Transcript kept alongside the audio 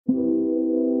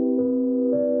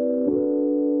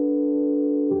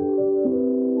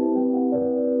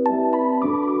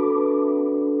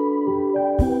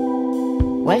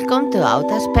Welcome to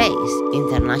Outer Space,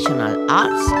 International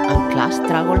Arts and Class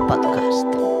Struggle Podcast.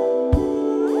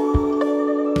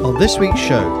 On this week's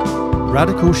show,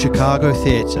 radical Chicago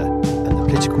theatre and the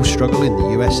political struggle in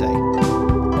the USA.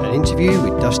 An interview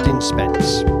with Dustin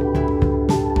Spence.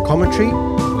 Commentary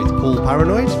with Paul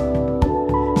Paranoid.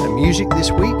 And music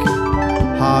this week,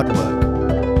 Hard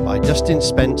Work by Dustin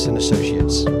Spence and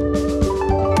Associates.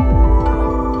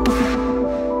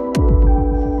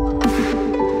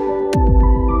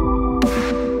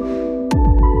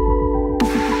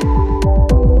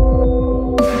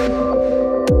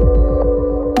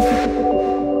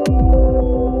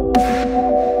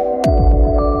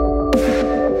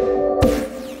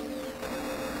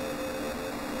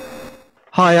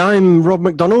 Hi, I'm Rob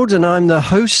McDonald, and I'm the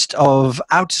host of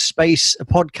Outer Space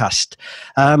podcast.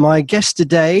 My guest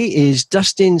today is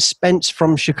Dustin Spence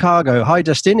from Chicago. Hi,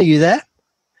 Dustin. Are you there?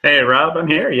 Hey, Rob. I'm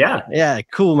here. Yeah. Yeah,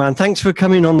 cool, man. Thanks for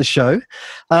coming on the show.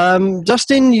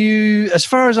 Dustin, you, as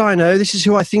far as I know, this is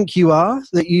who I think you are,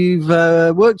 that you've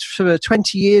worked for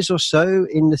 20 years or so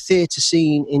in the theatre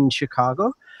scene in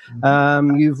Chicago.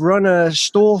 You've run a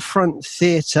storefront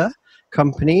theatre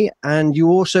company, and you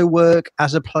also work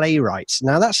as a playwright.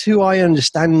 Now, that's who I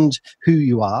understand who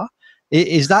you are.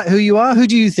 Is that who you are? Who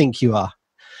do you think you are?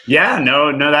 Yeah,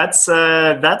 no, that's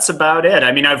about it.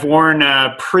 I mean, I've worn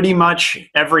pretty much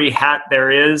every hat there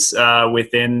is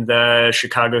within the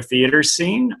Chicago theater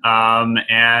scene.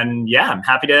 And yeah, I'm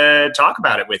happy to talk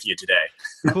about it with you today.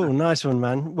 Cool. Nice one,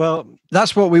 man. Well,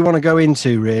 that's what we want to go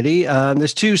into, really.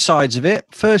 There's two sides of it.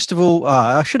 First of all,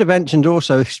 I should have mentioned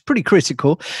also, it's pretty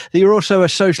critical, that you're also a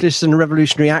socialist and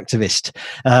revolutionary activist.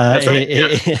 That's right,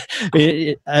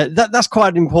 yeah. That's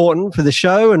quite important for the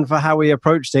show and for how we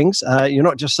approach things. You're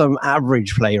not just some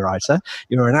average playwright.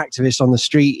 You're an activist on the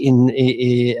street in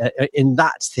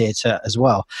that theatre as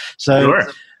well. So. Sure.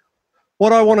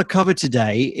 What I want to cover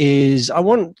today is I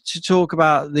want to talk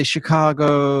about the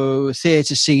Chicago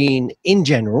theatre scene in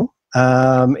general,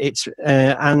 and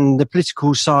the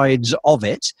political sides of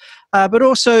it. But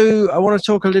also I want to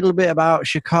talk a little bit about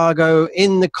Chicago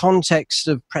in the context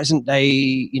of present-day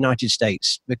United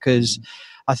States, because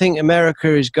I think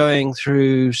America is going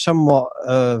through somewhat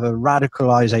of a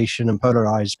radicalization and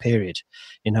polarized period,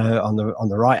 on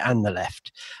the right and the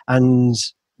left. And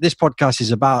this podcast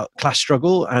is about class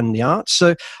struggle and the arts.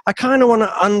 So I kind of want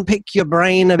to unpick your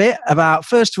brain a bit about,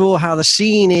 first of all, how the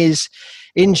scene is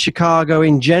in Chicago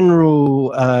in general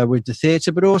with the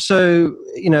theatre, but also,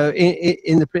 in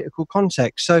the political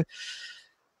context. So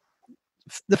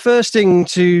the first thing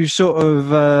to sort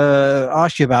of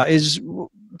ask you about is,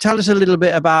 tell us a little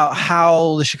bit about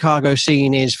how the Chicago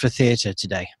scene is for theatre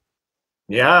today.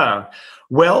 Yeah.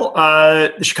 Well,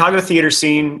 the Chicago theater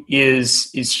scene is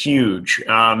huge.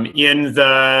 In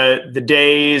the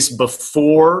days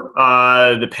before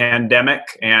the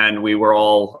pandemic, and we were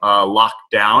all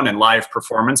locked down, and live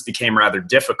performance became rather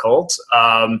difficult.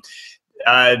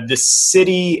 The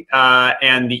city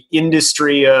and the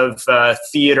industry of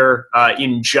theater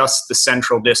in just the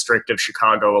Central District of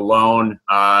Chicago alone,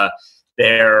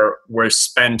 there were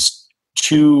spent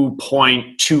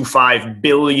 $2.25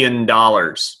 billion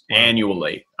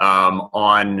annually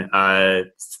on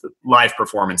live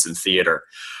performance in theater.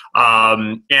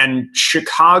 And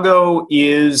Chicago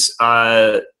is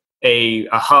a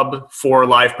hub for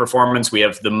live performance. We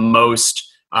have the most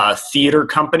theater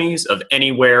companies of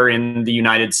anywhere in the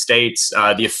United States.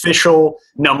 The official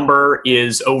number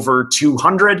is over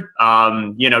 200.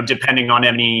 Depending on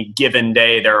any given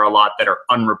day, there are a lot that are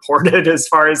unreported as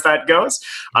far as that goes.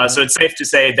 So it's safe to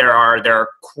say there are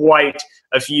quite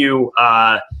a few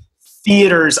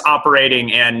theaters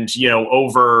operating, and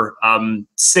over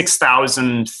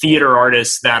 6,000 theater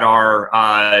artists that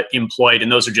are employed,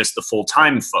 and those are just the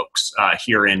full-time folks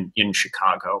here in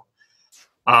Chicago.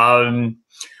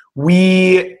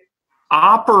 We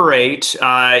operate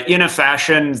in a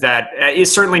fashion that is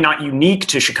certainly not unique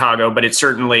to Chicago, but it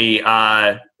certainly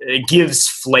it gives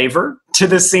flavor to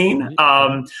the scene,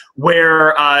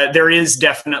 where there is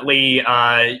definitely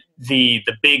the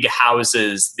big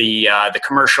houses, the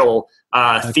commercial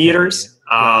theaters.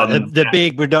 The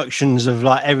big productions of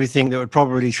like everything that would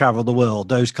probably travel the world,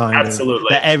 those kind Absolutely. of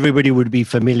that everybody would be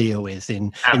familiar with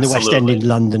in the West End in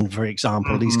London, for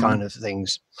example, these kind of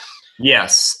things.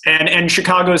 Yes, and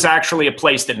Chicago is actually a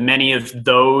place that many of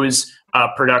those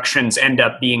productions end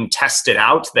up being tested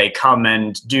out. They come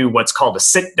and do what's called a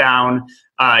sit-down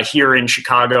here in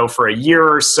Chicago for a year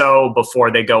or so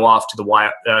before they go off to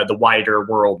the wider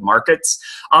world markets.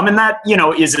 And that,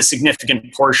 is a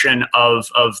significant portion of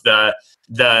the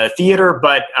theater,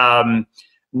 but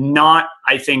not,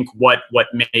 I think, what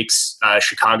makes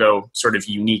Chicago sort of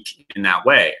unique in that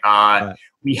way. Right.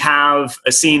 We have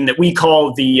a scene that we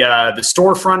call the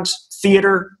storefront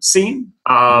theater scene.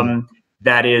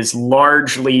 That is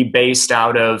largely based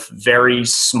out of very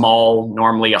small,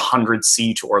 normally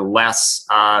 100-seat or less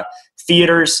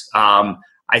theaters.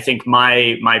 I think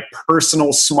my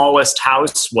personal smallest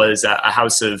house was a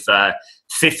house of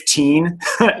 15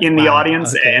 in the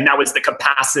audience, okay. and that was the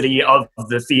capacity of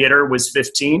the theater was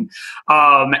 15.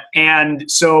 And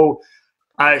so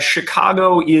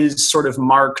Chicago is sort of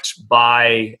marked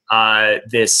by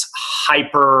this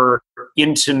hyper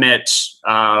intimate,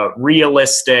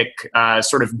 realistic,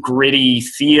 sort of gritty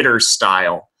theater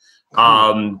style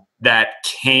that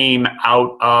came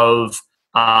out of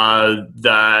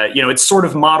it's sort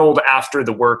of modeled after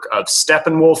the work of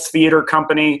Steppenwolf Theater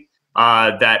Company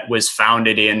that was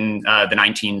founded in the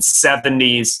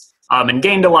 1970s. And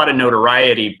gained a lot of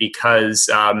notoriety because,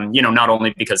 not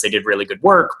only because they did really good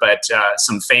work, but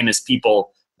some famous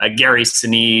people, Gary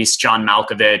Sinise, John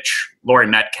Malkovich, Laurie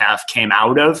Metcalf, came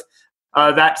out of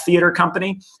that theater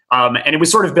company. And it was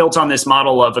sort of built on this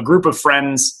model of a group of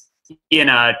friends in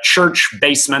a church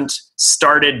basement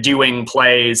started doing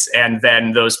plays, and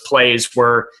then those plays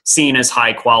were seen as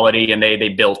high quality, and they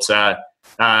built a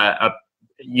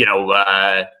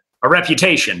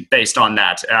reputation based on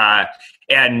that.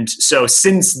 And so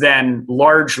since then,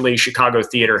 largely Chicago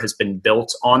theater has been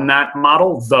built on that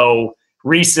model, though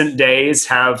recent days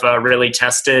have really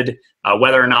tested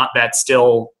whether or not that's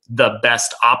still the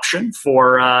best option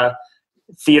for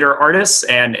theater artists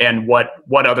and what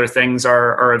other things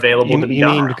are available to be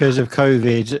done. You mean because of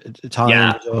COVID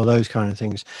times or those kind of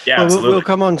things? Yeah, well, absolutely. We'll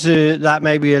come on to that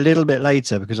maybe a little bit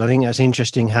later, because I think that's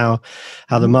interesting how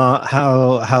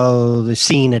the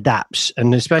scene adapts,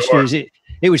 and especially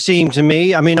it would seem to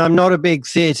me, I mean, I'm not a big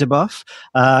theatre buff.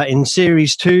 In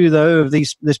series 2, though, of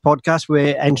this podcast,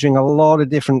 we're entering a lot of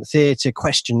different theatre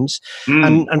questions.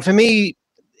 And for me,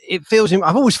 it feels,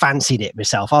 I've always fancied it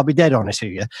myself. I'll be dead honest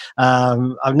with you.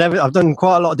 I've done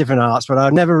quite a lot of different arts, but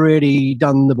I've never really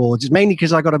done the boards. It's mainly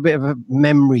because I got a bit of a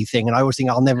memory thing, and I always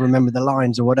think I'll never remember the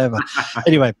lines or whatever.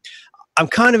 Anyway, I'm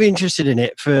kind of interested in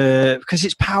it because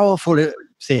it's powerful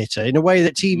theatre in a way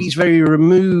that TV is very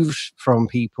removed from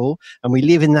people, and we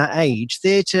live in that age.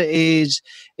 Theatre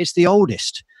it's the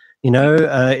oldest,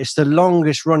 it's the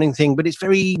longest running thing, but it's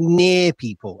very near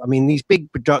people. I mean, these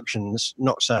big productions,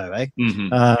 not so, eh?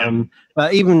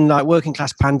 But even like working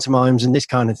class pantomimes and this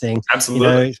kind of thing,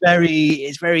 absolutely,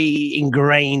 it's very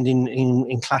ingrained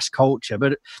in class culture.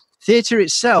 But theatre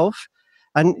itself.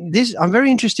 And this, I'm very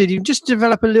interested. You just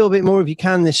develop a little bit more, if you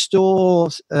can, the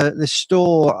store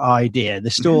idea, the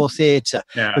store theatre,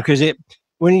 because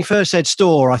when he first said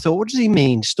store, I thought, what does he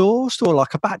mean? Store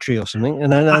like a battery or something?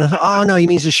 And then I thought, oh no, he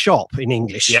means a shop in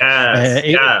English.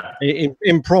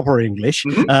 In proper English.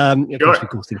 Of course, we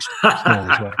call things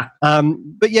small as well.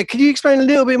 But yeah, could you explain a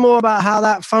little bit more about how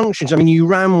that functions? I mean, you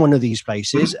ran one of these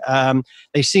places.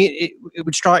 They see it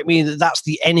would strike me that that's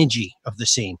the energy of the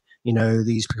scene.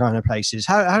 These kind of places.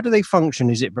 How do they function?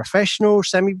 Is it professional,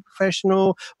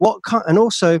 semi-professional? What kind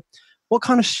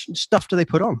of stuff do they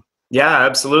put on? Yeah,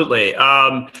 absolutely.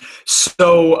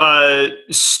 So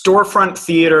storefront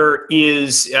theater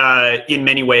is in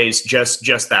many ways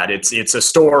just that. It's a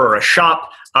store or a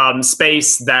shop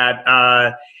space that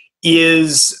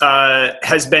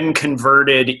has been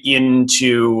converted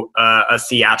into a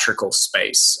theatrical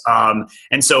space.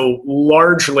 And so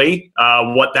largely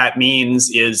what that means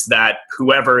is that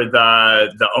whoever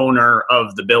the owner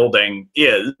of the building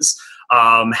is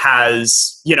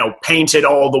has, painted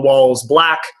all the walls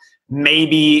black,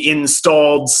 maybe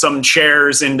installed some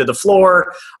chairs into the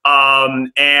floor,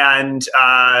 and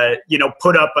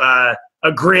put up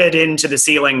a grid into the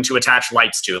ceiling to attach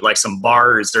lights to, like some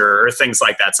bars or things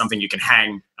like that, something you can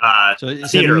hang. So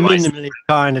it's a minimally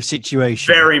kind of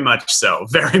situation. Very much so.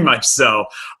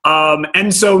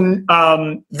 And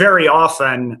so very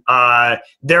often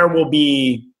there will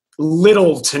be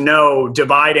little to no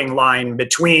dividing line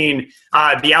between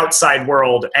the outside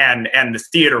world and the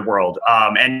theater world.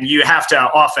 And you have to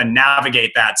often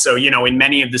navigate that. So, in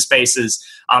many of the spaces,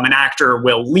 an actor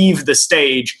will leave the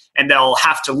stage and they'll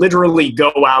have to literally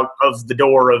go out of the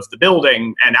door of the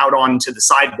building and out onto the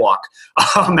sidewalk.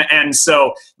 And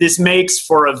so this makes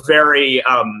for a very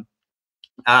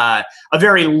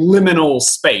liminal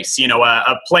space,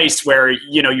 a place where,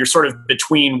 you're sort of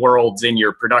between worlds in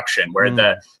your production,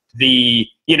 where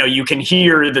you can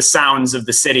hear the sounds of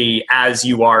the city as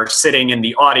you are sitting in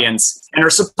the audience and are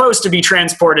supposed to be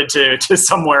transported to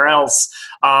somewhere else.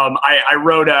 I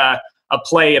wrote a a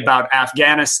play about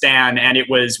Afghanistan, and it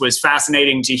was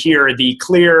fascinating to hear the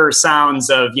clear sounds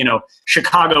of,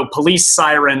 Chicago police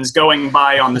sirens going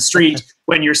by on the street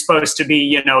when you're supposed to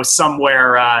be,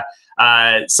 somewhere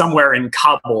in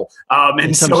Kabul. And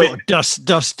in some so sort of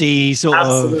dusty sort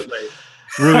absolutely. of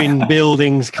ruined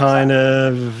buildings kind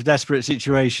of desperate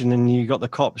situation, and you got the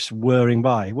cops whirring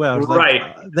by. Well,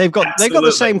 right. They've got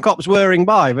the same cops whirring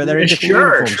by, but they're in different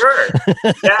uniforms. Sure.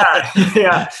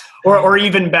 Yeah. Or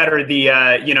even better,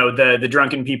 the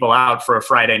drunken people out for a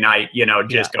Friday night,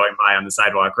 just going by on the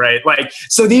sidewalk, right? Like,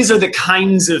 so these are the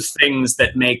kinds of things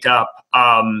that make up,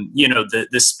 the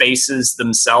spaces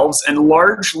themselves, and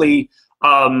largely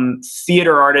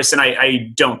theater artists. And I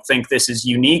don't think this is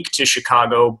unique to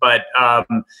Chicago, but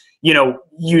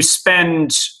you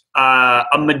spend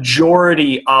a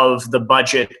majority of the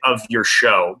budget of your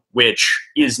show, which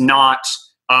is not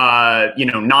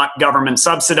government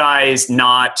subsidized,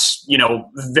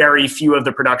 very few of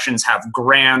the productions have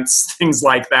grants, things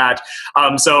like that.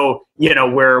 So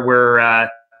we're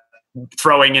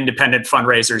throwing independent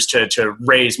fundraisers to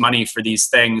raise money for these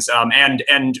things.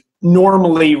 And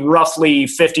normally roughly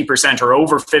 50% or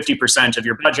over 50% of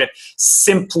your budget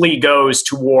simply goes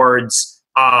towards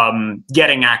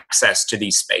getting access to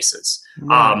these spaces.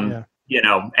 And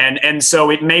so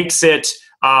it makes it,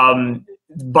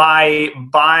 by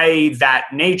that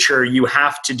nature, you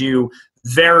have to do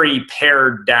very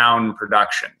pared down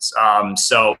productions.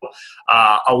 So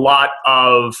a lot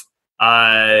of,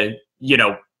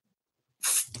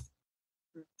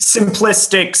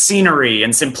 simplistic scenery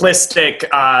and simplistic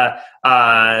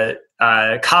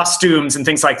costumes and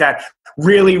things like that,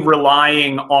 really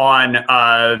relying on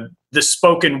the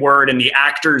spoken word and the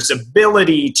actor's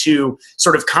ability to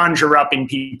sort of conjure up in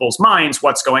people's minds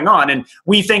what's going on. And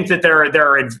we think that there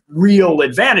are real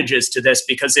advantages to this,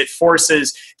 because it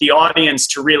forces the audience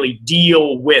to really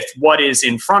deal with what is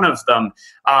in front of them.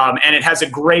 And it has a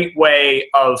great way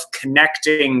of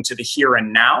connecting to the here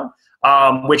and now,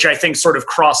 which I think sort of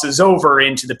crosses over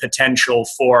into the potential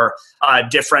for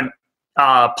different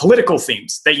political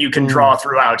themes that you can draw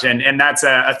throughout. And that's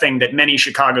a thing that many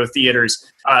Chicago theaters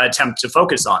attempt to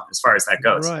focus on as far as that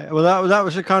goes. Right. Well, that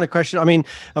was the kind of question. I mean,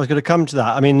 I was going to come to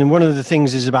that. I mean, one of the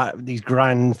things is about these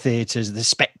grand theaters, the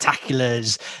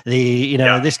spectaculars,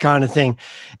 this kind of thing.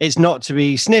 It's not to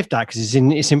be sniffed at, because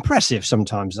it's impressive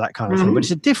sometimes, that kind of thing, but it's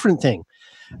a different thing.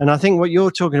 And I think what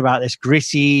you're talking about, this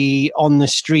gritty, on the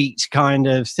street kind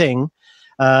of thing,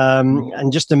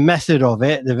 and just the method of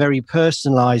it, the very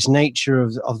personalized nature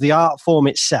of the art form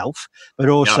itself, but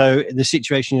also the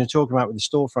situation you're talking about with the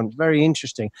storefront, very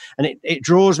interesting. And it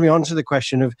draws me onto the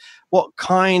question of what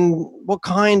kind of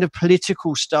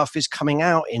political stuff is coming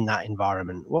out in that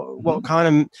environment? What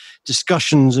kind of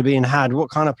discussions are being had? What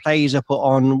kind of plays are put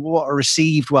on? What are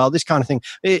received well? This kind of thing.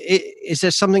 Is there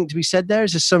something to be said there?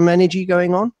 Is there some energy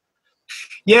going on?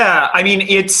 Yeah, I mean,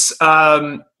 it's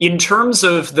in terms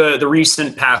of the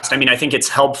recent past, I mean, I think it's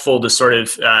helpful to sort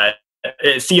of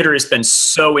theater has been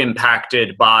so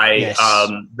impacted by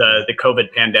the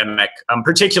COVID pandemic,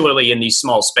 particularly in these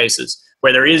small spaces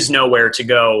where there is nowhere to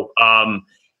go.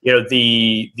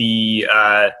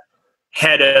 The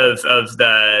head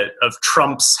of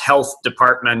Trump's health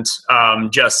department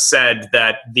just said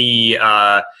that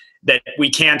that we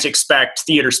can't expect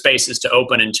theater spaces to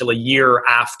open until a year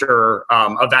after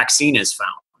a vaccine is found.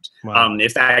 Wow.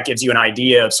 If that gives you an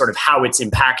idea of sort of how it's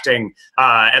impacting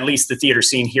at least the theater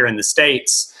scene here in the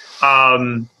States.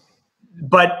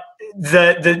 But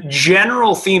the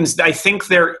general themes, I think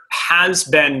there has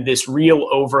been this real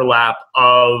overlap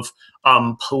of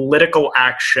political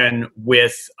action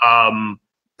with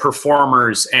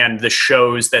performers and the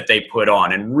shows that they put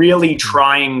on, and really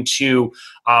trying to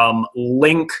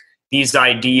link these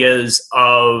ideas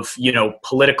of,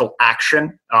 political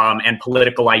action and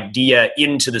political idea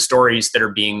into the stories that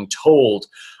are being told.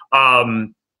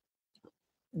 And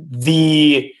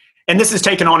this has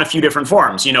taken on a few different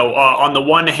forms. On the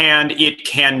one hand, it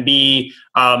can be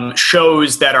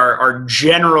shows that are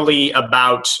generally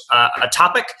about a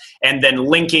topic, and then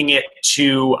linking it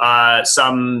to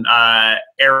some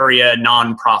area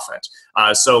nonprofit.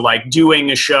 So like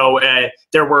doing a show,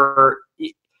 there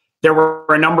were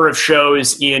a number of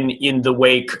shows in the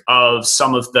wake of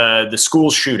some of the school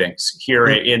shootings here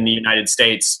in the United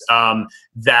States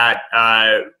that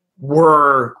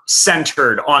were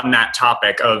centered on that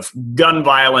topic of gun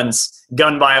violence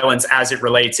as it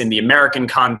relates in the American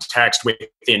context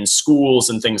within schools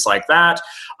and things like that.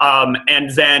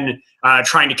 And then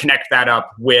trying to connect that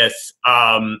up with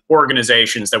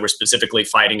organizations that were specifically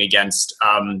fighting against,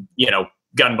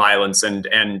 gun violence and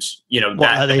prevalence of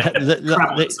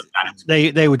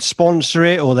that. They would sponsor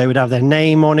it, or they would have their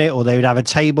name on it, or they would have a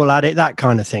table at it, that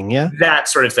kind of thing. Yeah, that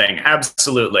sort of thing.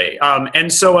 Absolutely.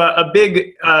 And so a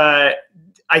big,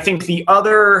 I think the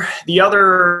other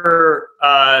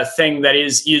thing that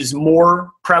is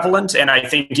more prevalent, and I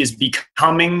think is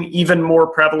becoming even more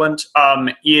prevalent,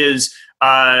 is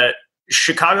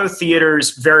Chicago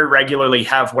theaters very regularly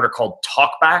have what are called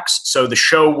talkbacks. So the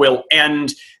show will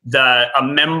end, a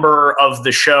member of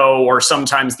the show, or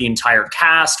sometimes the entire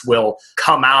cast, will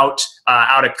come out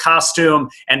of costume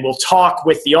and will talk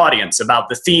with the audience about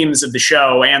the themes of the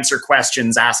show, answer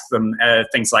questions, ask them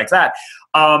things like that.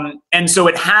 And so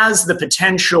it has the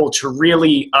potential to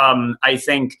really, I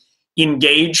think,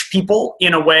 engage people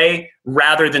in a way,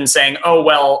 rather than saying, oh,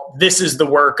 well, this is the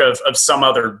work of some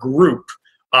other group.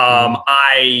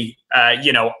 It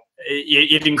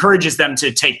encourages them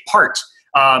to take part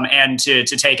and to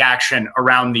take action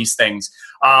around these things.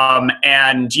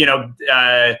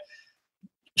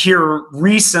 Here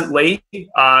recently,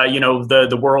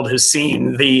 the world has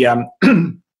seen the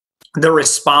the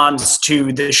response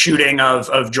to the shooting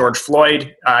of George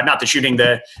Floyd, not the shooting,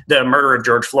 the murder of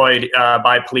George Floyd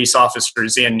by police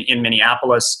officers in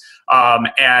Minneapolis,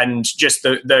 and just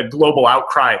the global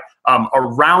outcry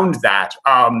around that.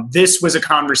 This was a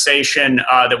conversation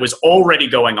that was already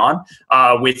going on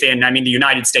within, the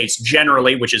United States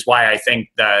generally, which is why I think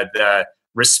the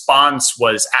response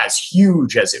was as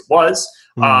huge as it was.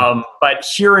 But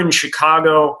here in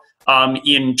Chicago,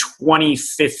 in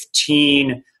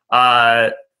 2015,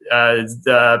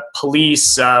 the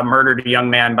police murdered a young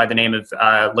man by the name of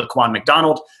Laquan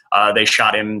McDonald. They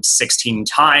shot him 16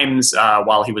 times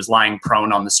while he was lying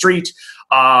prone on the street.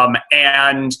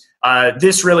 And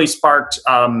this really sparked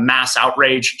mass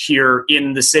outrage here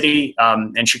in the city.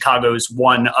 And Chicago is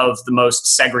one of the most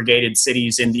segregated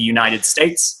cities in the United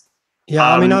States. Yeah,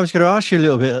 I was going to ask you a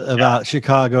little bit about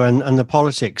Chicago and the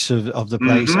politics of the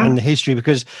place and the history,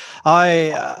 because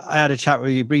I had a chat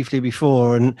with you briefly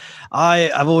before, and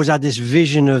I've always had this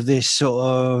vision of this sort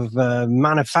of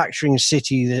manufacturing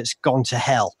city that's gone to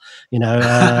hell, and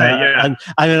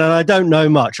I don't know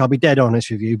much, I'll be dead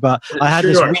honest with you, but I had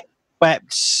this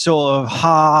swept sort of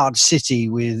hard city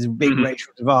with big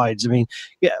racial divides.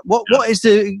 What is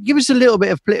give us a little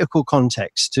bit of political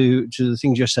context to the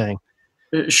things you're saying.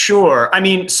 Sure.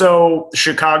 So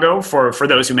Chicago, for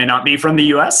those who may not be from the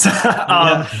U.S.,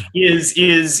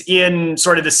 is in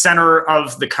sort of the center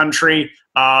of the country,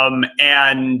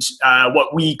 and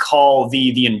what we call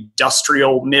the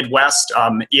industrial Midwest.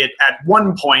 It at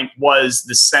one point was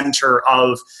the center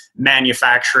of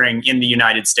manufacturing in the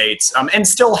United States, and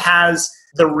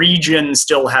the region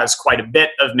still has quite a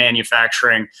bit of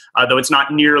manufacturing, though it's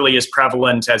not nearly as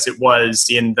prevalent as it was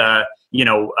in the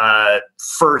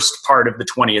first part of the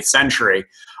 20th century.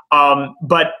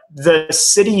 But the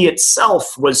city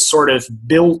itself was sort of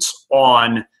built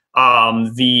on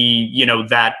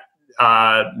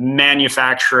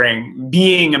manufacturing,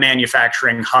 being a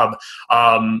manufacturing hub.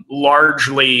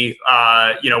 Largely,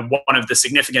 one of the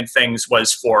significant things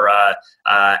was for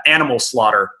animal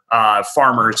slaughter.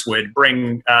 Farmers would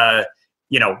bring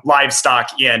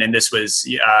livestock in, and this was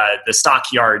the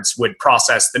stockyards would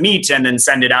process the meat and then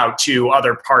send it out to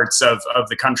other parts of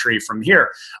the country from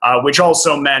here, which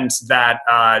also meant that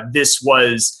this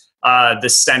was the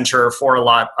center for a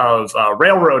lot of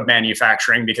railroad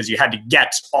manufacturing, because you had to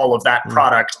get all of that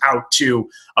product out to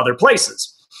other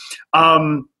places.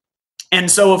 And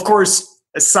so, of course,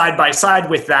 side by side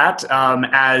with that,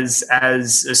 as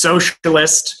a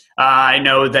socialist, I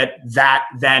know that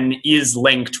then is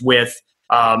linked with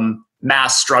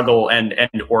mass struggle and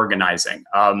organizing.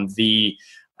 The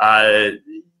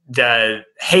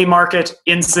Haymarket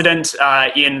incident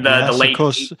in the late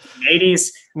 1980s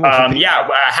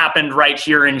happened right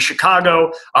here in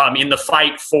Chicago in the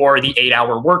fight for the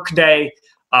 8-hour workday.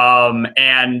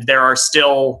 And there are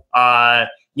still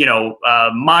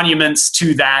monuments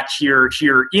to that here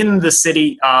in the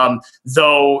city,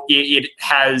 though it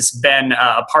has been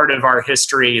a part of our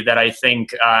history that I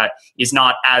think is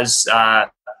not as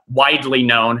widely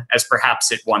known as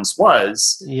perhaps it once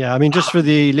was. Yeah, just for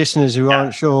the listeners who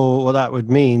aren't sure what that would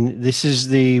mean, this is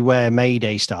where May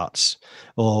Day starts,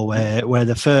 or where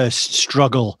the first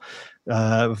struggle,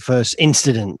 first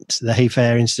incident, the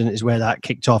Hayfair incident, is where that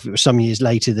kicked off. It was some years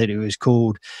later that it was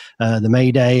called the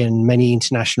May Day, and many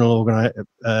international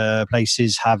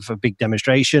places have a big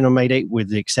demonstration on May Day, with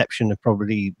the exception of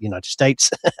probably the United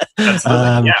States. It's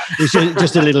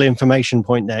just a little information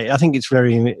point there. I think it's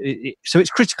so it's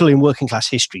critical in working class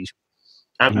histories.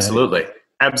 Absolutely.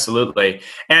 Absolutely.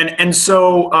 And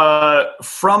so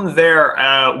from there,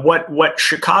 what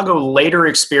Chicago later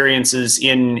experiences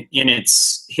in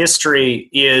its history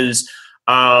is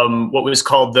what was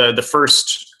called the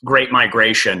first Great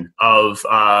Migration of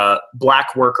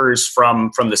Black workers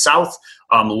from the South,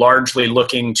 largely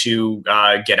looking to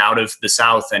get out of the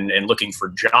South and looking for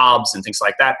jobs and things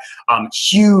like that.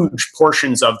 Huge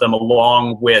portions of them,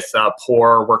 along with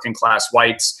poor working class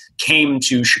whites, came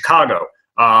to Chicago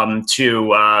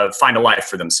to find a life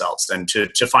for themselves and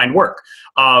to find work.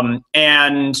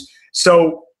 And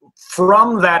so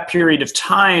from that period of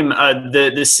time,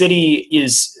 the city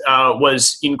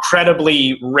was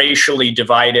incredibly racially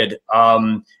divided,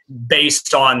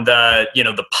 based on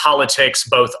the politics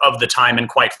both of the time and,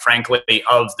 quite frankly,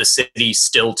 of the city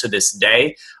still to this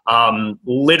day.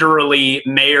 Literally,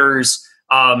 mayors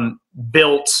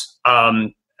built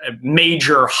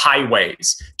major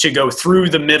highways to go through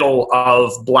the middle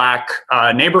of Black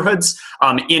neighborhoods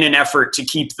in an effort to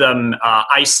keep them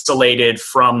isolated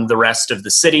from the rest of the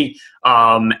city,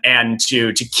 and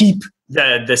to keep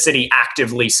the city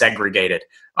actively segregated.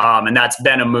 And that's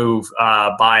been a move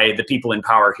by the people in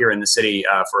power here in the city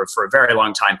for a very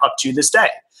long time, up to this day.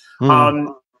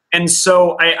 And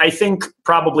so I think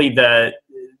probably the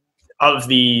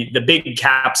big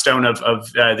capstone of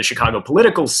the Chicago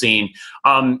political scene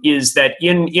is that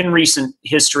in recent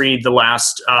history, the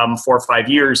last 4 or 5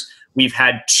 years, we've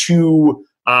had two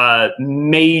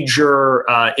major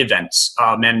events.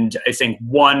 And I think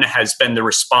one has been the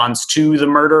response to the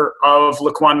murder of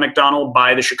Laquan McDonald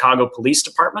by the Chicago Police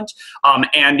Department,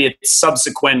 and its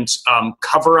subsequent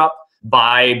cover-up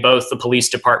by both the police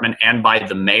department and by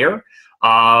the mayor.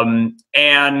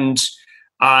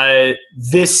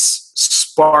 This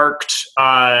sparked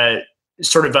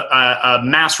sort of a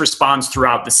mass response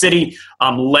throughout the city,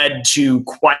 led to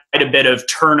quite a bit of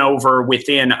turnover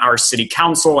within our city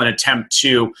council, an attempt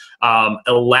to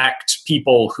elect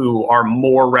people who are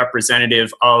more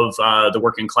representative of the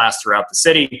working class throughout the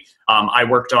city. I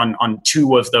worked on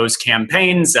 2 of those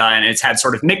campaigns, and it's had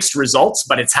sort of mixed results,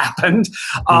 but it's happened.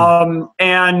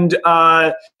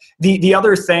 The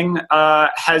other thing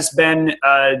has been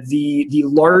the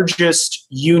largest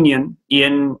union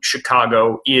in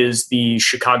Chicago is the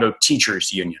Chicago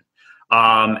Teachers Union.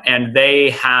 And they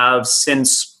have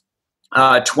since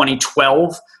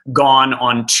 2012 gone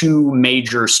on 2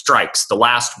 major strikes. The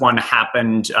last one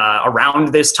happened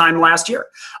around this time last year.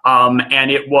 And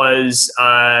it was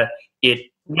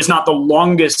not the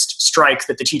longest strike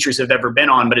that the teachers have ever been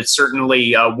on, but it's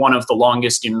certainly one of the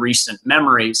longest in recent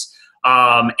memories.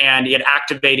 And it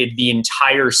activated the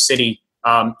entire city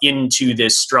into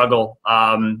this struggle.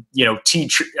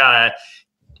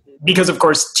 Because of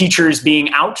course, teachers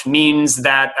being out means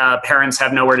that parents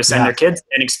have nowhere to send their kids.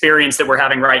 An experience that we're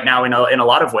having right now in a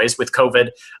lot of ways with COVID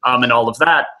and all of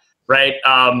that, right?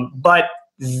 But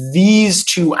these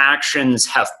 2 actions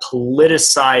have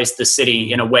politicized the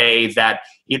city in a way that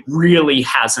it really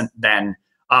hasn't been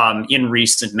in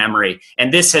recent memory,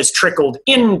 and this has trickled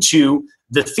into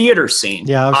the theater scene.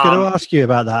 Yeah, I was going to ask you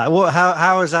about that.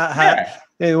 How is that?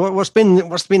 What's been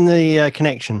the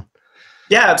connection?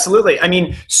 Yeah, absolutely. I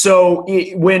mean, so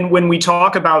when we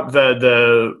talk about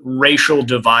the racial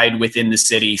divide within the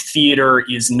city, theater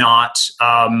is not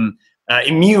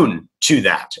immune to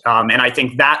that, and I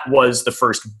think that was the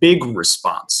first big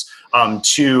response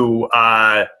to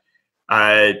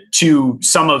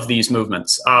some of these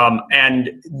movements,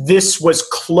 and this was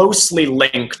closely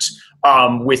linked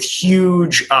with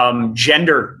huge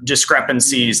gender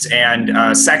discrepancies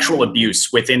and sexual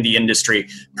abuse within the industry,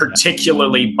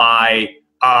 particularly by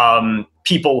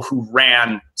people who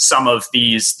ran some of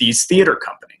these theater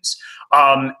companies.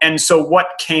 And so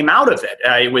what came out of it,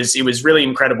 it was really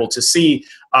incredible to see.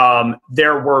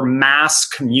 There were mass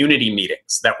community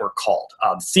meetings that were called,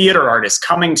 theater artists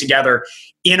coming together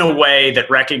in a way that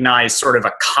recognized sort of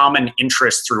a common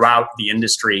interest throughout the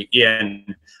industry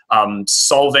in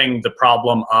solving the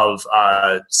problem of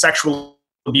sexual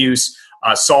abuse,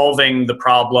 solving the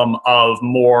problem of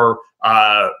more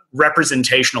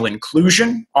representational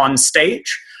inclusion on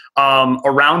stage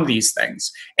around these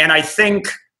things. And I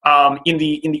think in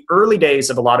the early days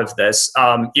of a lot of this,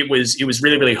 it was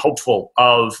really, really hopeful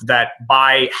of that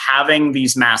by having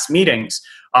these mass meetings,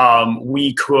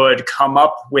 we could come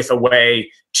up with a way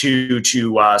to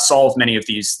solve many of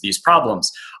these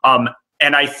problems.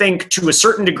 And I think to a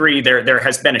certain degree, there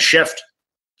has been a shift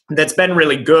that's been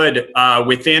really good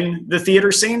within the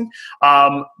theater scene.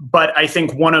 But I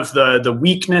think one of the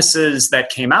weaknesses that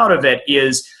came out of it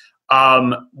is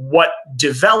what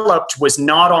developed was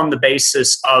not on the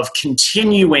basis of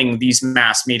continuing these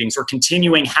mass meetings or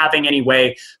continuing having any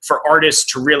way for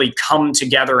artists to really come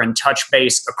together and touch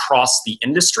base across the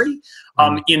industry.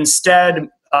 Instead,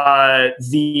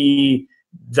 the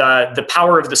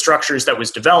power of the structures that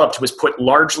was developed was put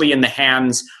largely in the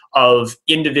hands of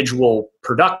individual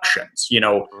productions.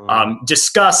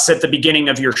 Discuss at the beginning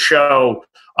of your show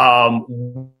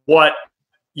what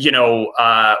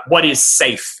is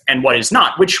safe and what is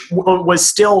not, which was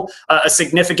still a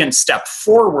significant step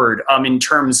forward in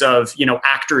terms of,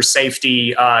 actor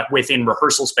safety within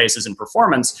rehearsal spaces and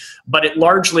performance. But it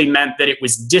largely meant that it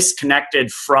was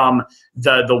disconnected from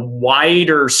the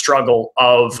wider struggle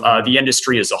of the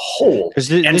industry as a whole.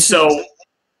 Sorry.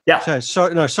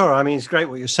 I mean, it's great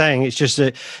what you're saying. It's just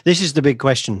that this is the big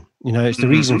question. It's the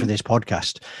reason for this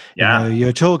podcast.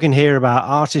 You're talking here about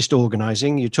artist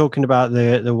organizing. You're talking about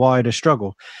the wider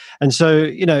struggle. And so,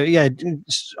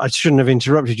 I shouldn't have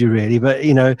interrupted you really, but,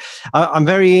 I'm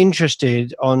very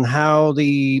interested on how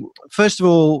first of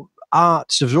all,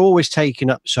 arts have always taken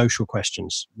up social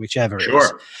questions, whichever it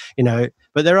is,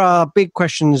 but there are big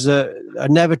questions that are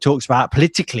never talked about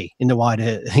politically in the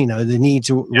wider, the need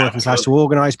to working class to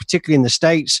organize, particularly in the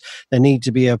States. There need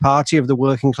to be a party of the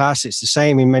working class. It's the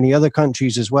same in many other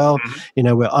countries as well.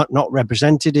 We're not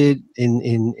represented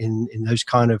in those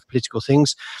kind of political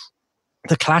things.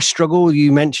 The class struggle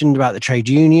you mentioned about the trade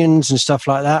unions and stuff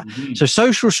like that. So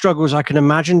social struggles, I can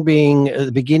imagine being at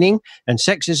the beginning, and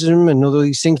sexism and all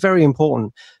these things, very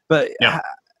important. But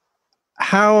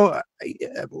how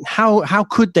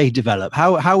could they develop?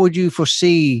 How would you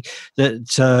foresee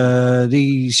that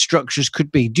these structures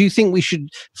could be? Do you think we should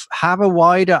have a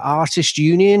wider artist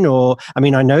union? Or, I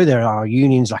mean, I know there are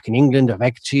unions like in England of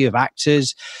equity of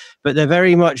actors, but they're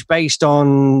very much based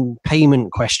on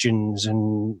payment questions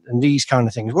and these kind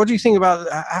of things. What do you think about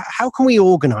how can we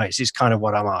organize is kind of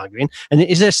what I'm arguing. And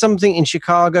is there something in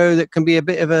Chicago that can be a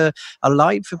bit of a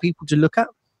light for people to look at?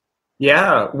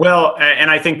 Yeah, well, and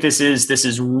I think this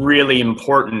is really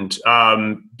important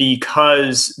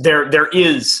because there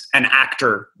is an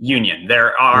actor union.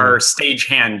 There are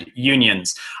stagehand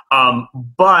unions,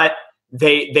 but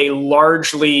they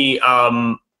largely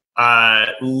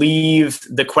leave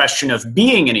the question of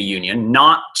being in a union,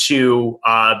 not to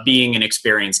being an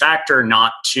experienced actor,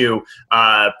 not to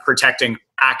protecting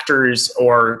actors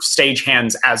or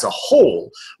stagehands as a whole,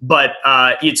 but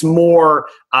it's more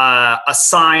a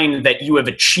sign that you have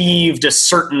achieved a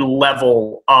certain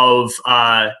level of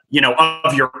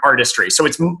your artistry. So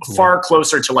it's far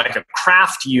closer to like a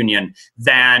craft union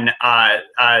than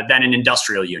an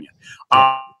industrial union.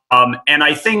 And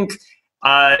I think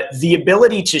the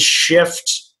ability to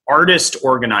shift artist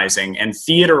organizing and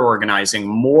theater organizing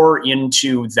more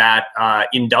into that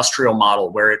industrial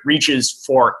model where it reaches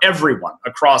for everyone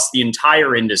across the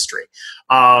entire industry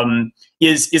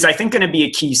is I think going to be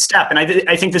a key step. And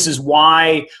I think this is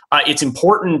why it's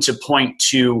important to point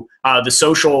to the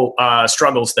social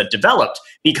struggles that developed,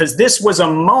 because this was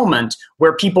a moment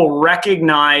where people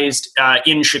recognized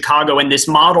in Chicago, and this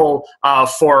model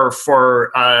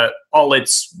for all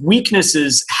its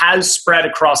weaknesses has spread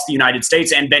across the United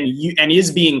States and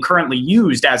is being currently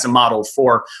used as a model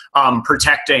for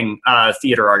protecting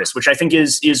theater artists, which I think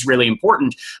is really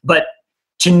important. But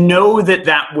to know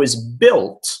that was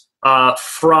built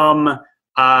from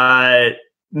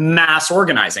mass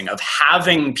organizing, of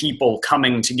having people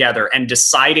coming together and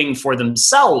deciding for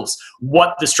themselves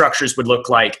what the structures would look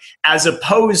like, as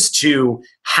opposed to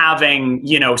having,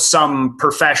 some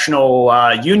professional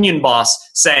union boss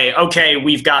say, okay,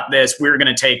 we've got this, we're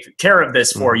going to take care of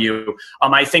this for you.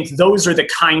 I think those are the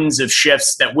kinds of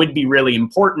shifts that would be really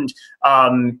important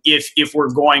if we're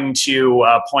going to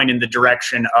point in the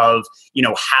direction of,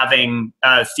 having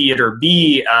theater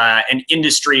be an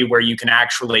industry where you can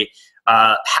actually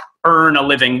earn a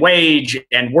living wage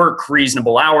and work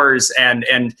reasonable hours and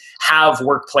have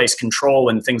workplace control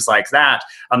and things like that.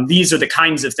 These are the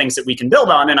kinds of things that we can build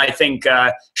on. And I think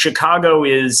Chicago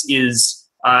is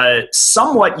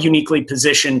somewhat uniquely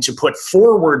positioned to put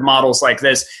forward models like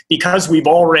this, because we've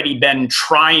already been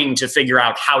trying to figure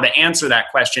out how to answer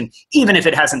that question, even if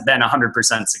it hasn't been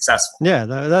 100% successful. Yeah,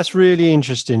 that's really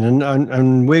interesting,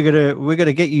 and we're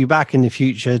gonna get you back in the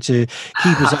future to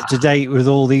keep us up to date with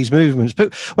all these movements.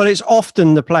 But it's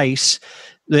often the place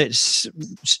that's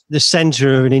the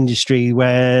center of an industry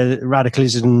where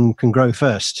radicalism can grow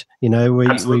first.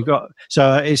 We've got,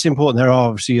 so it's important. There are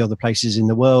obviously other places in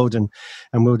the world, and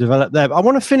we'll develop there. But I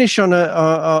want to finish on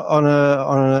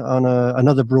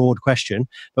another broad question,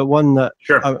 but one that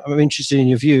I'm interested in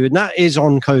your view, and that is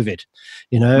on COVID.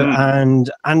 And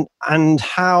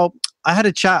how I had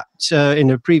a chat in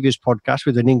a previous podcast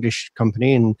with an English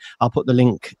company, and I'll put the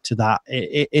link to that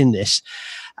in this.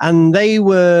 And they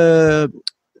were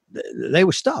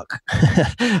stuck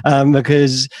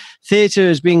because theatre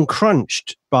has been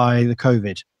crunched by the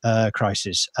COVID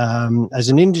crisis. As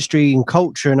an industry in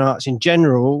culture and arts in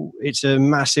general, it's a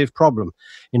massive problem,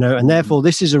 and therefore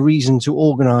this is a reason to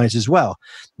organise as well.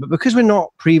 But because we're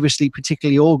not previously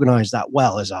particularly organised that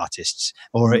well as artists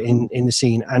or in the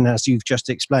scene, and as you've just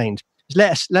explained,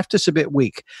 it's left us a bit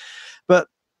weak. But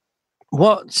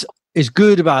what is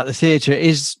good about the theatre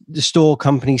is the store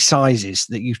company sizes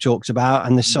that you've talked about,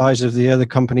 and the size of the other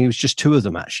company was just two of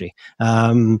them actually,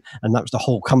 and that was the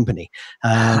whole company.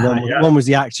 One was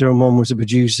the actor and one was the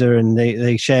producer, and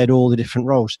they shared all the different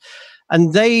roles.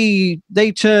 And they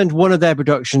turned one of their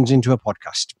productions into a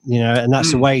podcast, and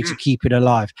that's the way to keep it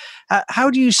alive. How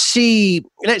do you see,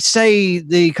 let's say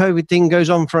the COVID thing goes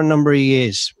on for a number of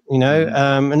years,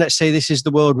 and let's say this is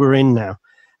the world we're in now.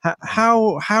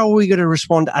 How are we going to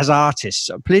respond as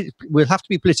artists? We'll have to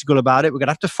be political about it. We're going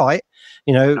to have to fight.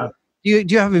 Do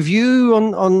you have a view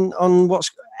on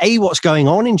what's going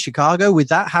on in Chicago with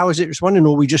that? How is it responding?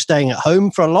 Or are we just staying at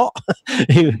home for a lot?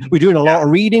 We're doing a lot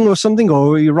of reading or something,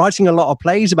 or are you writing a lot of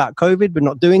plays about COVID but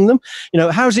not doing them?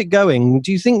 How's it going?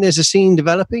 Do you think there's a scene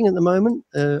developing at the moment,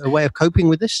 a way of coping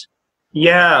with this?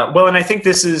 Yeah, well, and I think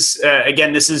this is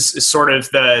sort of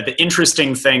the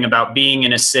interesting thing about being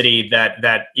in a city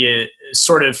that is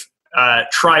sort of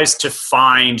tries to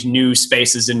find new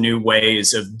spaces and new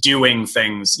ways of doing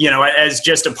things, as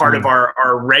just a part of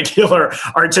our regular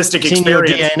artistic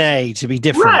experience. In your DNA to be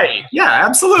different. Right. Yeah,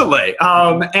 absolutely.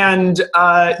 Why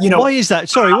is that?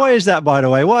 Sorry, why is that, by the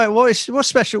way? What's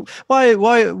special?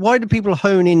 Why do people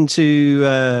hone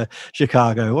into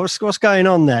Chicago? What's going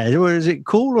on there? Is it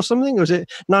cool or something? Or is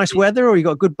it nice weather, or you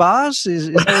got good bars?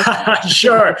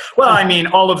 Sure. Well, I mean,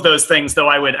 all of those things, though,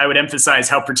 I would emphasize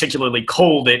how particularly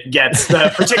cold it gets.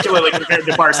 Particularly compared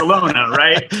to Barcelona,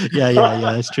 right? Yeah,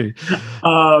 that's true.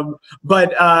 No,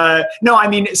 I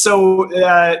mean, so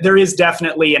there is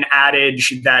definitely an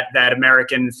adage that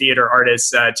American theater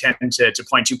artists tend to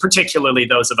point to, particularly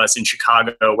those of us in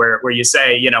Chicago, where you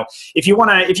say, if you want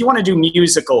to do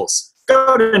musicals,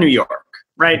 go to New York.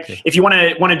 Right. Okay. If you want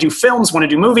to do films, want to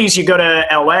do movies, you go to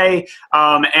LA.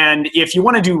 And if you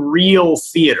want to do real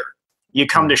theater, you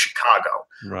come to Chicago.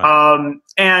 Right.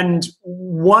 And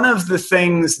one of the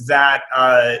things that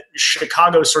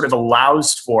Chicago sort of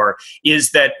allows for is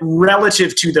that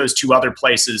relative to those two other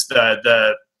places,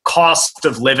 the cost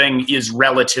of living is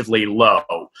relatively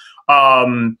low.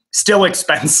 Still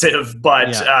expensive,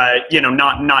 but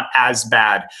not as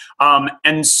bad.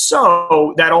 And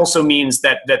so that also means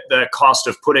that the cost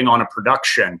of putting on a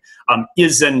production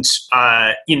isn't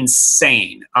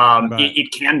insane. Right.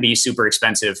 It can be super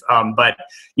expensive, but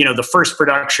the first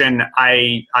production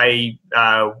I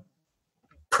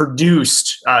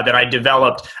produced that I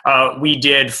developed, we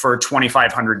did for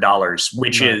 $2,500,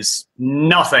 which is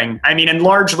nothing. I mean, and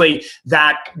largely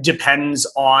that depends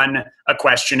on a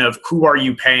question of who are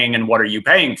you paying and what are you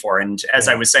paying for. And as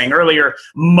I was saying earlier,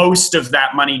 most of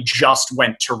that money just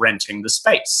went to renting the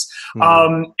space.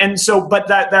 And so, but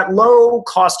that low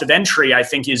cost of entry, I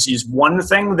think, is one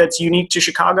thing that's unique to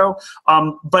Chicago.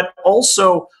 But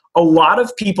also, a lot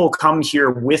of people come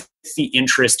here with the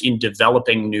interest in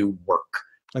developing new work.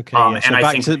 Okay,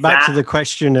 so back to the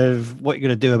question of what you're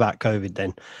going to do about COVID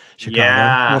then, Chicago.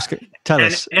 Yeah. Tell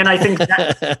us. And I think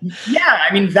that,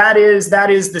 I mean, that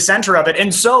is the center of it.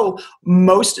 And so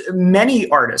many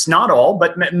artists, not all,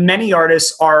 but many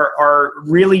artists are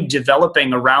really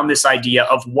developing around this idea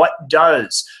of what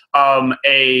does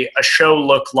a show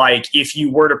look like if you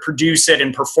were to produce it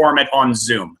and perform it on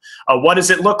Zoom? What does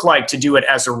it look like to do it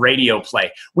as a radio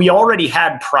play? We already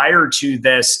had, prior to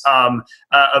this,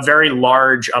 a very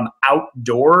large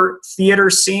outdoor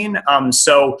theater scene.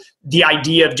 So the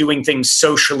idea of doing things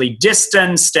socially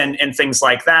distanced and things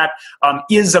like that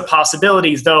is a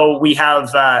possibility, though we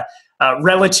have a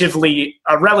relatively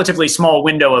small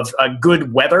window of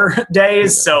good weather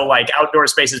days. So like outdoor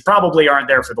spaces probably aren't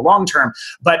there for the long term.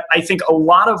 But I think a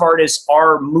lot of artists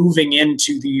are moving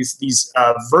into these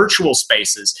virtual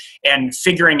spaces and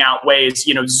figuring out ways,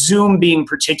 Zoom being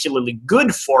particularly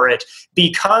good for it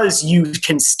because you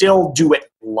can still do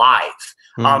it live.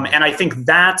 And I think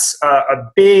that's a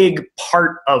big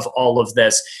part of all of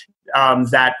this.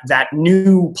 That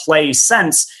new play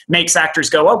sense makes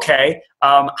actors go, okay,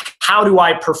 how do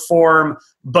I perform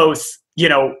both,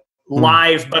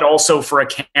 live, but also for a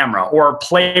camera, or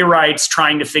playwrights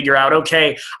trying to figure out,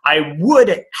 okay, I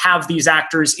would have these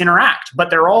actors interact, but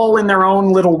they're all in their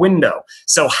own little window.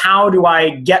 So how do I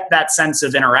get that sense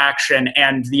of interaction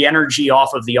and the energy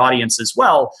off of the audience as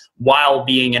well, while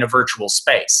being in a virtual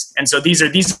space? And so these are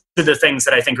the things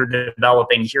that I think are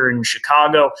developing here in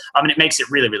Chicago. It makes it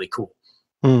really, really cool.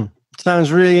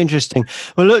 Sounds really interesting.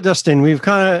 Well, look, Dustin, we've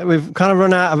kind of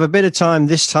run out of a bit of time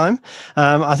this time.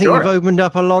 I think we've opened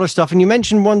up a lot of stuff, and you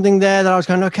mentioned one thing there that I was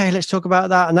going, okay, let's talk about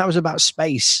that, and that was about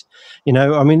space.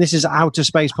 This is Outer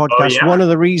Space Podcast. Oh, yeah. One of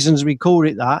the reasons we called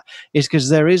it that is because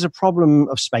there is a problem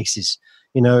of spaces,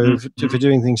 for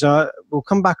doing things. So we'll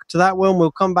come back to that one.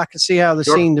 We'll come back and see how the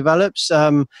scene develops.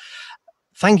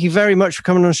 Thank you very much for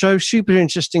coming on the show. Super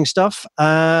interesting stuff.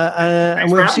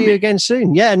 And we'll see you again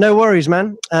soon. Yeah, no worries,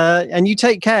 man. And you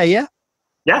take care, yeah?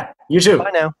 Yeah, you too. Bye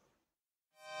now.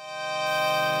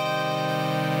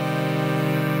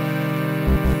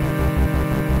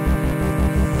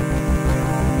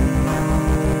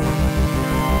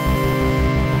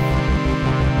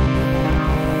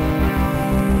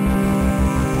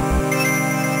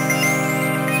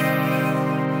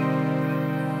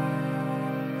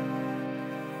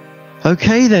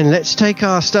 Okay, then, let's take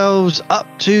ourselves up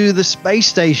to the space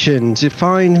station to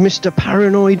find Mr.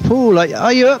 Paranoid Paul.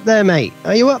 Are you up there, mate?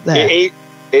 Are you up there?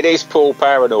 It is Paul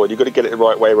Paranoid. You've got to get it the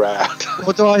right way round.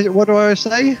 What do I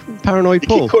say? Paranoid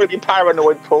Paul? You keep calling me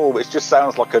Paranoid Paul, which just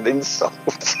sounds like an insult.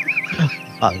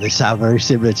 Oh, they sound very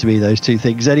similar to me, those two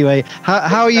things. Anyway,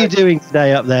 how are you doing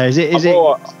today up there?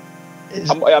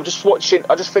 I'm just watching.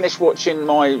 I just finished watching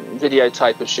my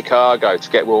videotape of Chicago to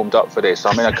get warmed up for this.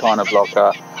 I'm in a kind of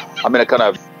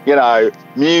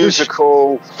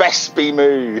musical Vespi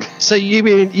mood. So you've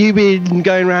been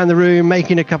going around the room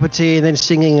making a cup of tea and then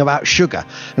singing about sugar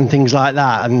and things like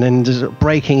that, and then just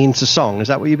breaking into song. Is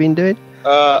that what you've been doing?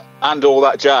 And all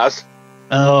that jazz.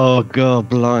 Oh God,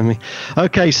 blimey.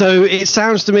 Okay, so it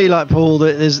sounds to me like, Paul,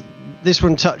 that this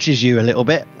one touches you a little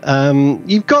bit.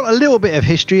 You've got a little bit of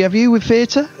history, have you, with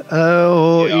theatre?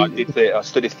 I did theatre. I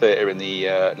studied theatre in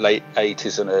the late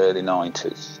 80s and early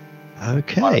 90s.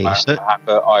 Okay. I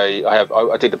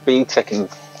did a BTEC in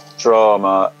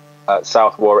drama at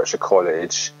South Warwickshire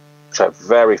College, which I have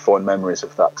very fond memories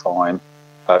of that time.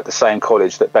 The same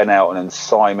college that Ben Elton and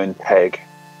Simon Pegg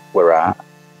were at.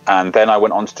 And then I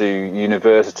went on to do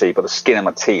university, by the skin of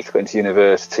my teeth, went to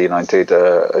university, and I did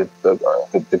a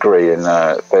degree in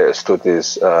theatre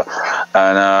studies. And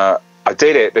I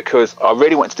did it because I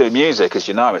really wanted to do music, as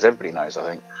you know, as everybody knows, I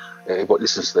think, what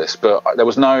listens to this. But there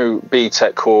was no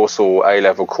BTEC course or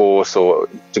A-level course or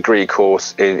degree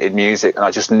course in music, and I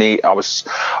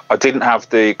didn't have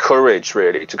the courage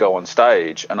really to go on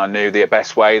stage, and I knew the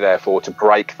best way, therefore, to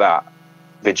break that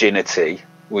virginity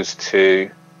was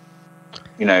to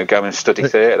go and study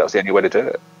theatre. That was the only way to do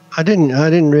it. I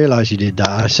didn't realise you did that.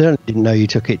 I certainly didn't know you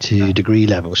took it to degree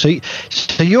level. So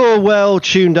you're well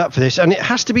tuned up for this, and it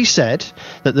has to be said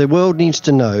that the world needs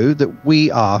to know that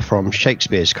we are from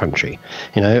Shakespeare's country.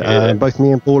 Both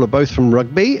me and Paul are both from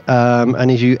Rugby, and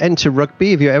if you enter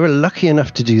Rugby, if you're ever lucky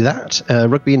enough to do that,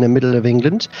 Rugby in the middle of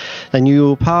England, then you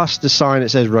will pass the sign that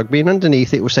says Rugby, and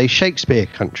underneath it will say Shakespeare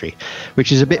country,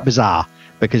 which is a bit bizarre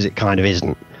because it kind of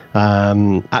isn't.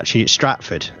 Actually, it's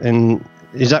Stratford. And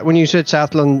is that when you said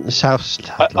South London? Is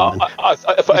that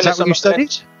what you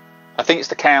studied? I think it's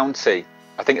the county.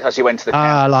 I think it's as you went to the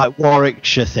county. Like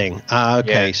Warwickshire thing.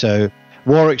 Okay, yeah. So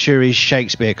Warwickshire is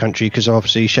Shakespeare country because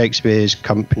obviously Shakespeare's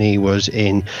company was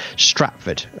in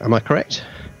Stratford. Am I correct?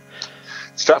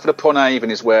 Stratford-upon-Avon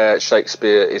is where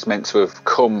Shakespeare is meant to have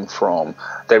come from.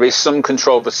 There is some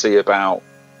controversy about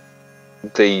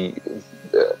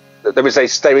there is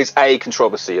a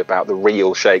controversy about the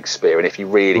real Shakespeare and if he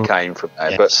really came from there.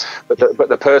 Yes. But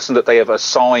the person that they have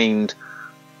assigned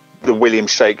the William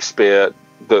Shakespeare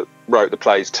that wrote the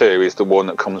plays to is the one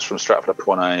that comes from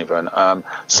Stratford-upon-Avon.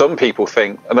 Some people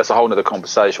think, and that's a whole other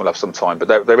conversation we'll have some time, but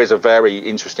there is a very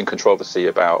interesting controversy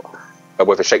about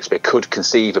whether Shakespeare could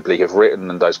conceivably have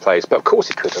written those plays, but of course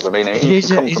he could have. I mean, it's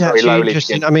actually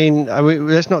interesting. I mean,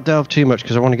 let's not delve too much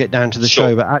because I want to get down to the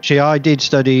show. But actually, I did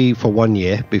study for 1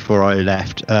 year before I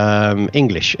left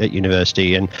English at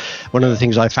university, and one of the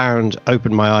things I found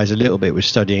opened my eyes a little bit was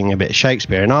studying a bit of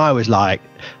Shakespeare, and I was like,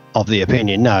 of the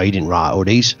opinion, no, he didn't write all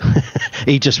these.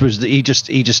 he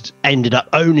just ended up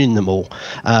owning them all,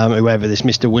 whoever this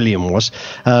Mr. William was.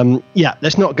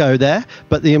 Let's not go there.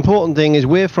 But the important thing is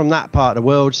we're from that part of the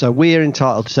world, so we're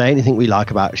entitled to say anything we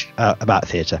like about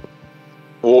theatre.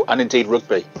 And indeed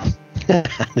rugby.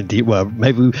 Indeed, well,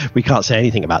 maybe we can't say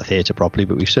anything about theatre properly,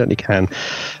 but we certainly can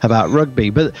about rugby.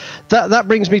 But that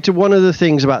brings me to one of the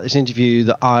things about this interview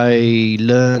that I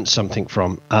learned something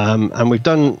from. And we've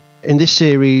done, in this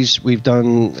series, we've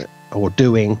done, or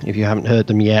doing, if you haven't heard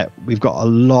them yet, we've got a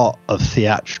lot of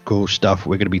theatrical stuff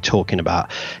we're going to be talking about.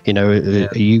 You know,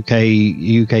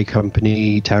 a UK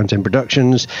company, Townsend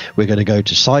Productions. We're going to go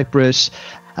to Cyprus,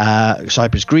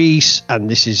 Greece, and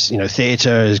this is, you know,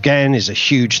 theatre again is a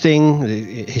huge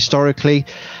thing historically.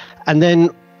 And then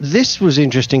this was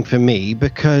interesting for me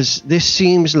because this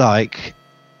seems like,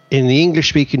 in the English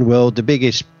speaking world, the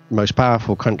biggest, most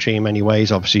powerful country in many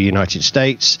ways, obviously United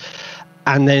States.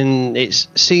 And then it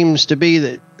seems to be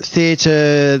that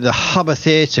theatre, the hub of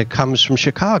theatre, comes from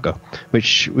Chicago,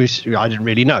 which I didn't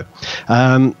really know.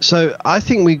 So I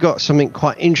think we got something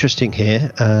quite interesting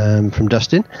here from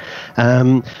Dustin.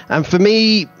 And for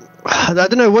me, I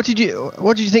don't know, what did you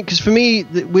think? Because for me,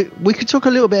 we could talk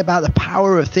a little bit about the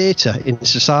power of theatre in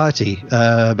society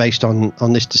based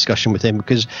on this discussion with him,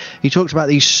 because he talks about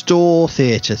these store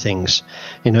theatre things.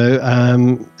 You know, I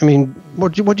mean,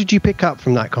 what did you pick up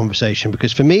from that conversation?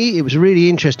 Because for me, it was really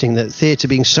interesting that theatre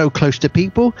being so close to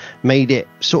people made it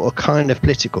sort of kind of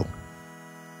political.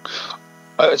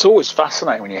 It's always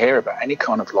fascinating when you hear about any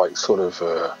kind of like sort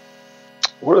of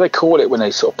what do they call it when they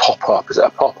sort of pop up? Is it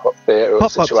a pop-up theatre or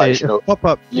situation?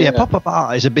 Pop-up, yeah, pop-up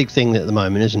art is a big thing at the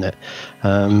moment, isn't it?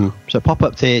 So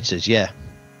pop-up theatres, yeah.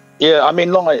 Yeah, I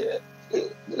mean, like,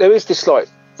 there is this, like,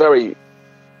 very,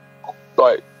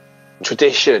 like,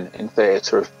 tradition in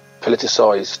theatre of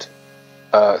politicised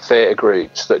theatre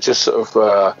groups that just sort of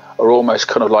are almost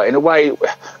kind of like, in a way,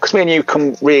 because me and you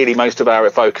come really, most of our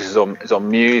focus is on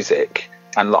music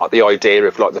and, like, the idea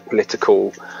of, like, the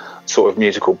political sort of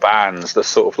musical bands, the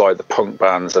sort of like the punk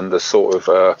bands and the sort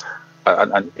of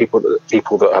and people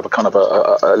that have a kind of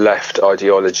a left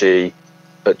ideology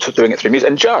doing it through music.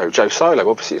 And Joe Solo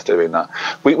obviously is doing that.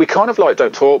 We kind of like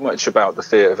don't talk much about the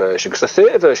theatre version, because the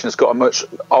theatre version has got a much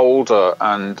older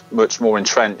and much more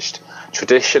entrenched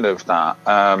tradition of that.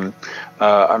 And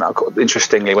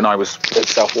interestingly, when I was at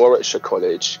South Warwickshire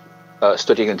College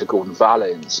studying under Gordon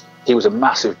Vallins, he was a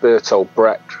massive Bertolt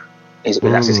Brecht.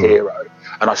 That's his hero.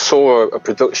 And I saw a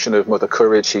production of Mother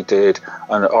Courage he did,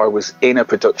 and I was in a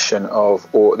production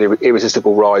of The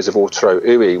Irresistible Rise of Otto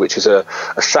Ui, which is a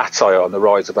satire on the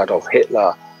rise of Adolf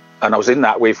Hitler. And I was in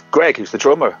that with Greg, who's the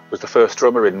drummer, was the first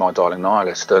drummer in My Darling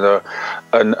Nihilist, and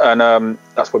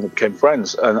that's when we became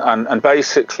friends. And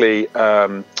basically,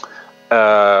 rock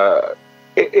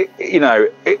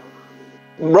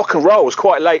and roll was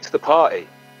quite late to the party.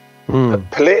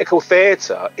 But political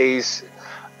theatre is.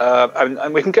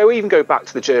 And we can even go back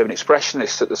to the German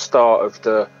expressionists at the start of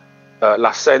the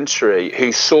last century,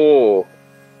 who saw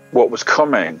what was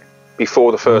coming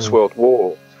before the First World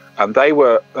War, and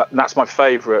that's my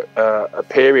favourite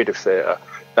period of theatre.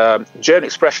 German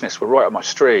expressionists were right on my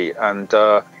street, and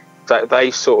they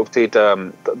sort of did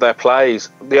their plays.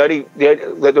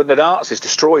 The Nazis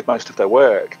destroyed most of their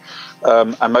work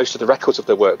and most of the records of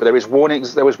their work, but there was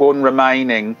one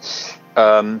remaining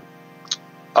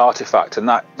artifact, and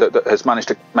that has managed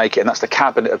to make it, and that's the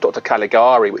cabinet of Dr.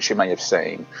 Caligari, which you may have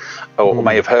seen or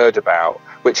may have heard about,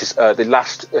 which is the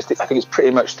last. I think it's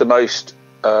pretty much the most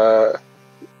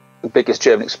the biggest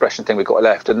German expression thing we've got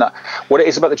left. And that, what it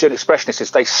is about the German expressionists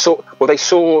is they saw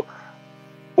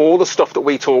all the stuff that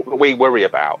we worry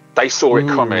about. They saw it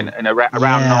coming in around.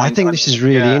 I think this is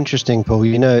really interesting, Paul.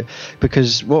 You know,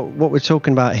 because what we're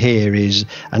talking about here is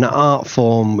an art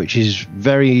form which is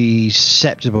very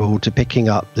susceptible to picking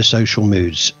up the social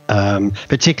moods.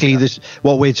 Particularly this,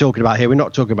 what we're talking about here. We're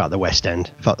not talking about the West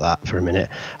End. Fuck that for a minute.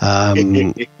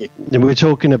 We're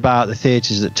talking about the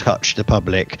theatres that touch the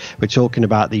public. We're talking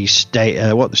about these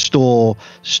store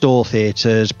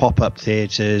theatres, pop-up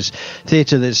theatres,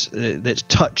 theatre that's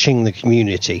touching the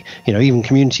community, you know, even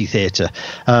community theatre,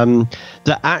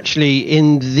 that actually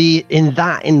in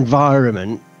that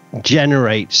environment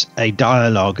generates a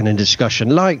dialogue and a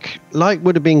discussion like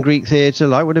would have been Greek theatre,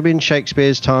 like would have been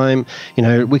Shakespeare's time. You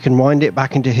know, we can wind it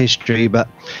back into history, but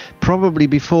probably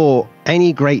before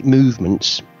any great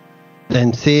movements,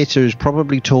 then theatre is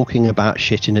probably talking about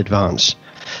shit in advance.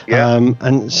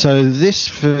 And so this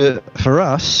for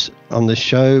us on the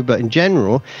show, but in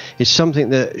general, is something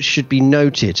that should be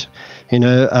noted. You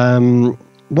know,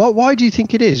 why do you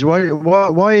think it is?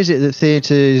 Why is it that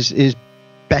theatre is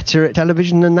better at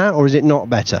television than that, or is it not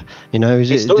better? You know,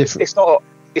 it's not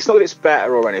that it's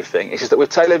better or anything. It's just that with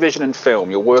television and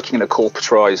film, you're working in a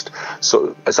corporatized sort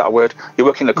of, is that a word? You're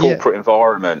working in a corporate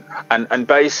environment, and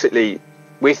basically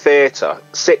with theatre,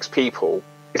 6 people.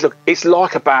 It's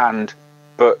like a band,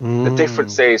 But the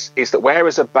difference is that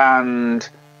whereas a band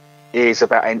is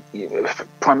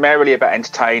primarily about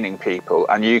entertaining people,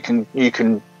 and you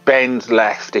can bend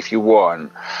left if you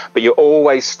want, but you're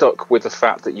always stuck with the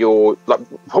fact that you're like,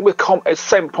 it's the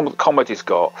same problem that comedy's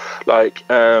got. Like,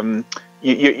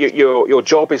 your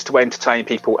job is to entertain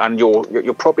people, and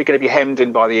you're probably going to be hemmed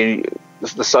in by the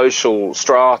social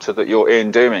strata that you're in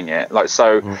doing it. Like,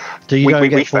 so you don't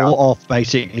get bought off,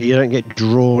 basically. You don't get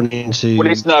drawn into. Well,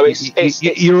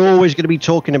 you're always going to be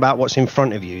talking about what's in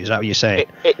front of you. Is that what you're saying?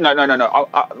 No.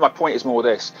 My point is more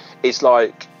this. It's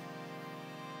like,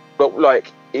 but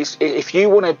like, if you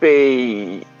want to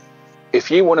be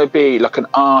like an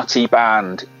arty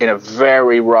band in a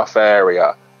very rough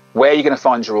area, where are you going to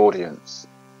find your audience?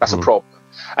 That's a problem.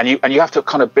 And you have to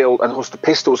kind of build, and of course the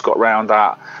Pistols got around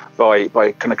that by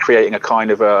kind of creating a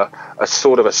kind of a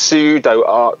sort of a pseudo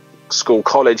art school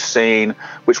college scene,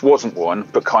 which wasn't one,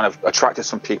 but kind of attracted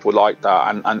some people like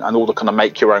that, and all the kind of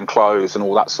make your own clothes and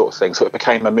all that sort of thing. So it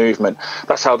became a movement.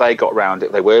 That's how they got around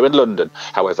it. They were in London,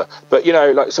 however. But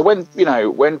so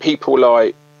when people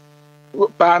like,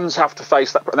 bands have to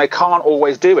face that, and they can't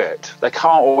always do it. They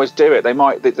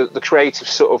might, the creative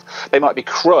sort of, they might be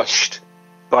crushed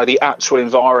by the actual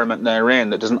environment they're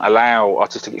in that doesn't allow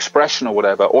artistic expression or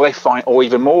whatever, or they find, or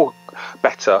even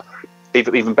better,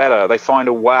 they find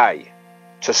a way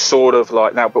to sort of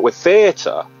like, now, but with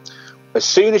theatre, as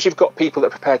soon as you've got people that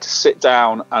are prepared to sit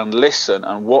down and listen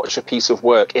and watch a piece of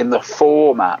work in the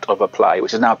format of a play,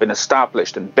 which has now been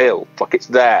established and built, like it's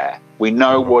there, we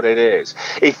know what it is.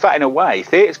 In fact, in a way,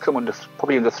 theatre's come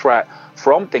probably under threat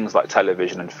from things like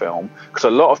television and film, because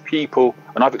a lot of people,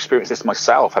 and I've experienced this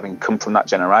myself, having come from that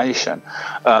generation,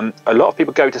 a lot of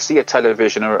people go to see a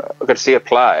television or go to see a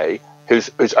play whose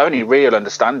only real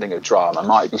understanding of drama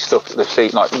might be stuck at the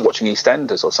seat, like watching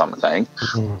EastEnders or something,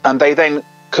 and they then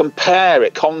compare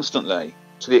it constantly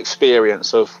to the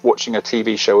experience of watching a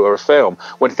TV show or a film,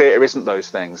 when theatre isn't those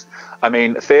things. I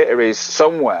mean, theatre is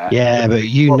somewhere. Yeah, but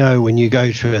when you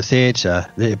go to a theatre,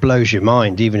 it blows your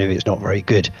mind, even if it's not very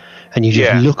good. And you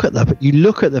just look at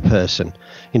the person.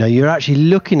 You're actually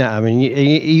looking at them, and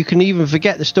you can even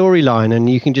forget the storyline, and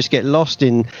you can just get lost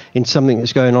in something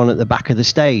that's going on at the back of the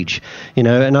stage.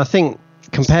 And I think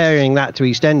comparing that to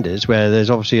EastEnders, where there's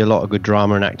obviously a lot of good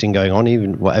drama and acting going on,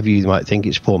 even whatever you might think,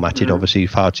 it's formatted obviously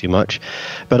far too much.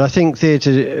 But I think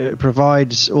theatre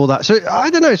provides all that. So I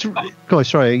don't know.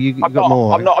 Sorry, you got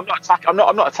more. I'm not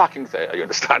attacking theatre. You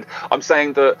understand? I'm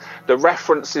saying that the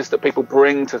references that people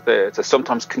bring to theatre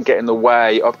sometimes can get in the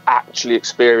way of actually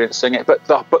experiencing it. But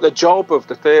the job of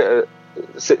the theatre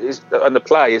and the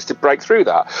play is to break through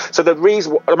that. So the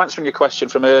reason, I'm answering your question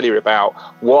from earlier about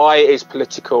why is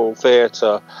political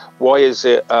theatre, why is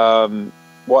it why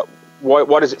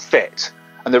does it fit?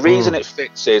 And the reason it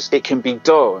fits is it can be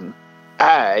done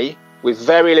with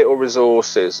very little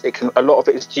resources. A lot of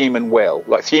it is human will.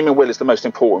 Like, human will is the most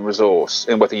important resource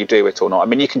in whether you do it or not. I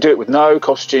mean, you can do it with no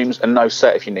costumes and no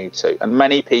set if you need to. And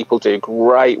many people do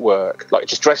great work, like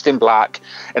just dressed in black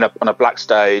on a black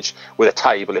stage with a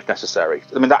table if necessary.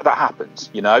 I mean, that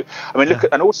happens, I mean, look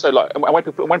at, and also like when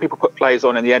people put plays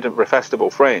on in the Edinburgh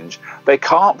Festival Fringe, they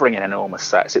can't bring in enormous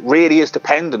sets. It really is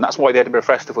dependent. That's why the Edinburgh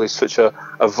Festival is such a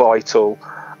vital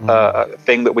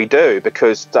thing that we do,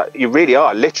 because that you really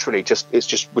are literally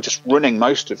we're just running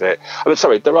most of it. I mean,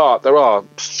 sorry, there are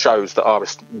shows that are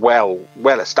well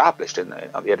established at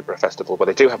the Edinburgh Festival, but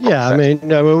they do have. Yeah, I mean,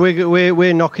 no,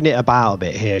 we're knocking it about a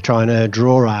bit here, trying to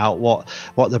draw out what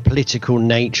the political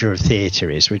nature of theatre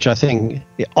is, which I think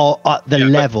at the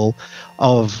level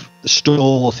of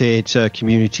stall theatre,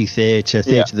 community theatre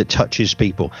that touches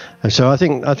people. And so I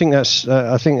think that's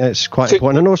quite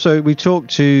important. And also, we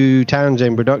talked to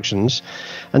Townsend Productions,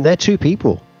 and they're two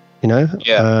people,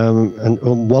 and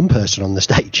one person on the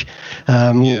stage.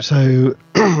 So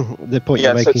the point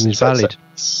you're making is valid.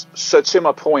 So to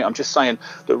my point, I'm just saying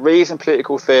the reason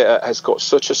political theatre has got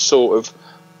such a sort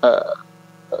of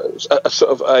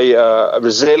a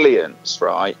resilience,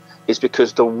 right, is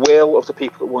because the will of the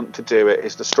people that want to do it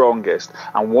is the strongest.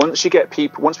 And once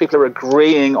people are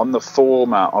agreeing on the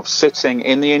format of sitting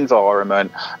in the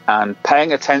environment and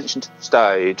paying attention to the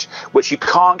stage, which you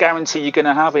can't guarantee you're going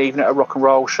to have even at a rock and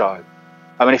roll show.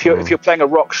 I mean, if you're playing a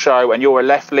rock show and you're a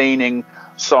left-leaning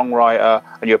songwriter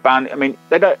and your band, I mean,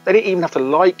 they don't even have to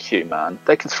like you, man.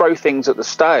 They can throw things at the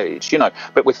stage,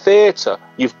 But with theatre,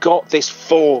 you've got this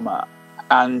format.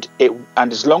 And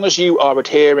as long as you are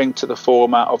adhering to the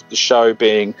format of the show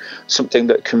being something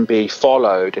that can be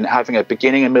followed and having a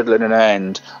beginning, a middle, and an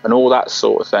end, and all that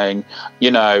sort of thing,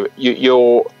 you've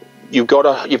got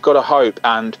to hope.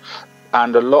 And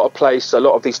And a lot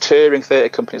of these touring theatre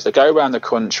companies, they go around the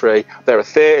country. There are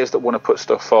theatres that want to put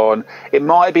stuff on. It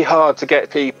might be hard to get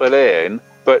people in,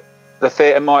 but the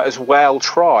theatre might as well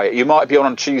try it. You might be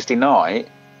on Tuesday night,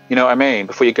 you know what I mean,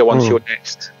 before you go on to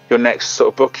your next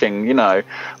sort of booking, you know.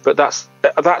 But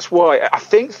that's why I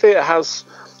think theatre has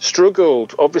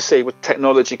struggled, obviously, with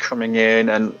technology coming in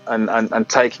and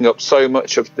taking up so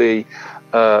much of the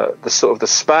sort of the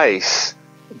space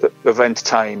of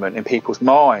entertainment in people's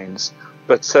minds.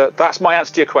 But that's my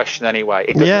answer to your question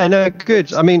anyway.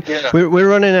 Good. I mean, we're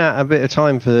running out a bit of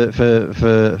time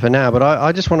for now, but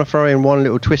I just want to throw in one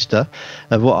little twister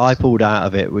of what I pulled out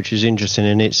of it, which is interesting,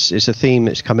 and it's a theme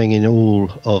that's coming in all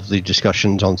of the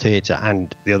discussions on theatre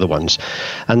and the other ones,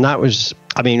 and that was,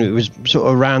 I mean, it was sort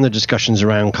of around the discussions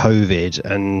around COVID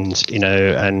and, you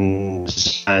know, and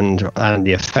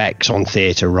the effects on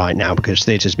theatre right now, because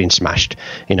theatre's been smashed,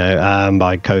 you know,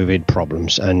 by COVID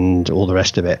problems and all the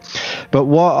rest of it. But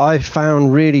what I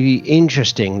found really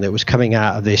interesting that was coming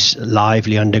out of this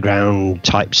lively underground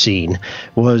type scene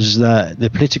was the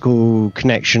political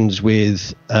connections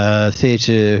with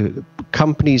theatre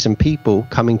companies and people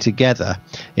coming together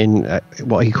in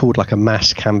what he called like a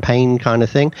mass campaign kind of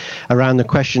thing around the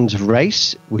questions of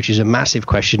race, which is a massive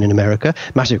question in America,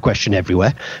 massive question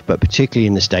everywhere, but particularly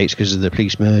in the States because of the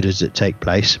police murders that take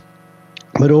place.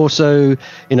 But also,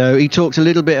 you know, he talked a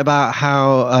little bit about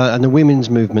how, and the women's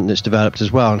movement that's developed as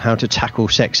well, and how to tackle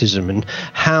sexism, and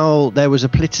how there was a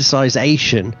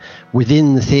politicization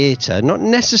within the theatre, not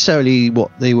necessarily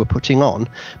what they were putting on,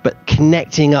 but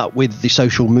connecting up with the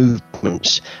social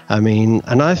movements. I mean,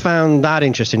 and I found that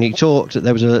interesting. He talked that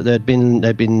there'd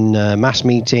been mass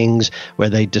meetings where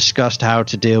they discussed how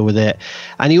to deal with it,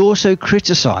 and he also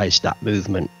criticized that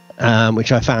movement.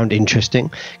 Which I found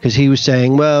interesting, because he was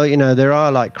saying, well, you know, there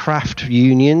are like craft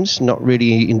unions, not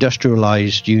really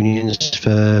industrialized unions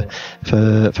for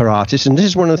artists. And this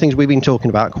is one of the things we've been talking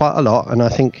about quite a lot. And I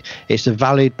think it's a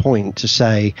valid point to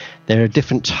say there are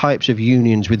different types of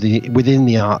unions within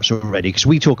the arts already, because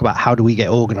we talk about how do we get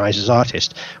organized as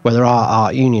artists, where there are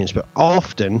art unions, but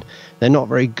often they're not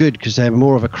very good because they're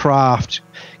more of a craft,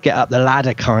 get up the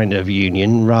ladder kind of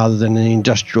union rather than an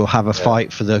industrial have a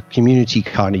fight for the community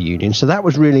kind of union. So that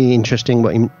was really interesting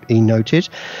what he noted.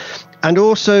 And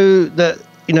also that,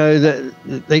 you know,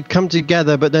 that they'd come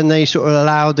together, but then they sort of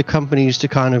allowed the companies to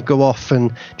kind of go off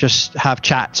and just have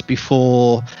chats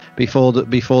before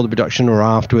the production or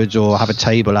afterwards, or have a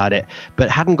table at it, but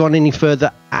hadn't gone any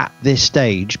further at this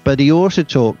stage. But he also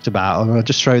talked about, and I'll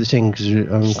just throw this in because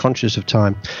I'm conscious of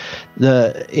time,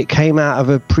 it came out of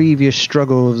a previous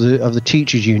struggle of the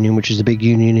teachers union, which is the big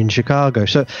union in Chicago.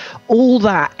 So all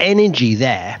that energy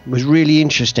there was really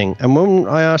interesting. And when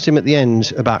I asked him at the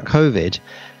end about COVID,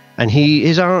 and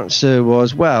his answer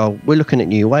was, well, we're looking at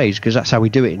new ways because that's how we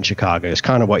do it in Chicago. It's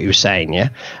kind of what he was saying, yeah.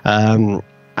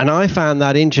 And I found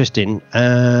that interesting,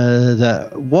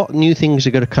 that what new things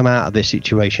are going to come out of this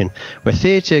situation where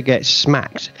theatre gets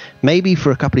smacked, maybe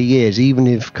for a couple of years, even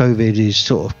if COVID is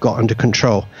sort of got under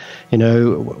control. You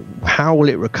know, how will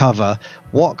it recover?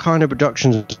 What kind of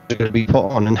productions are going to be put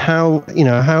on? And how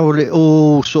will it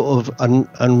all sort of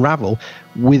unravel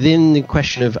within the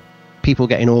question of people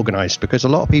getting organised? Because a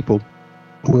lot of people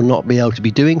will not be able to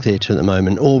be doing theatre at the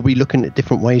moment, or be looking at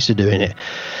different ways of doing it.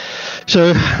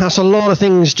 So that's a lot of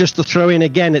things just to throw in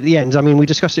again at the end. I mean, we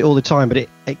discuss it all the time, but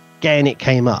it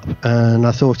came up, and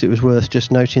I thought it was worth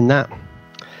just noting that.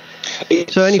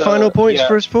 So any final points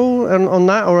for us, Paul, on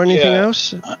that, or anything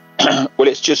else? Well,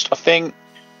 it's just, I think,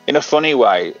 in a funny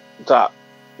way, that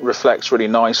reflects really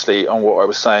nicely on what I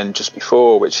was saying just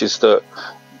before, which is that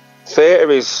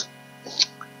theatre is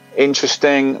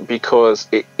interesting because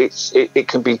it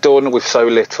can be done with so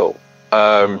little.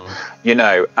 You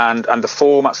know, and the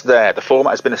format's there. The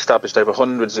format has been established over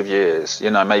hundreds of years,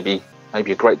 you know, maybe a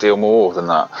great deal more than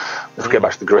that if we go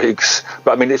back to the Greeks.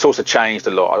 But I mean, it's also changed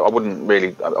a lot. I wouldn't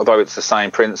really, although it's the same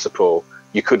principle,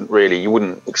 you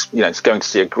wouldn't, you know, it's going to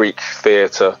see a Greek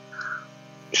theatre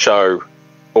show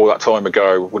all that time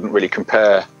ago wouldn't really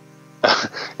compare.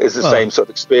 It's the same sort of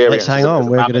experience. Let's hang on.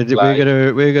 We're going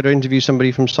to interview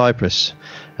somebody from Cyprus.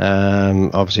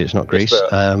 Obviously, it's not Greece.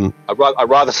 I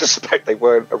rather suspect they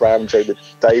weren't around during the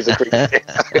days of Greece.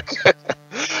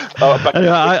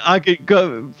 Anyway, I could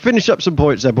go finish up some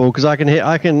points there, Paul, because I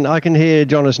can hear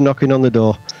Jonas knocking on the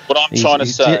door. What I'm trying to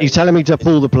say, he's telling me to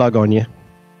pull the plug on you.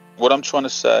 What I'm trying to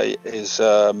say is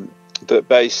that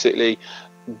basically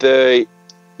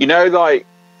like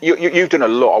you've done a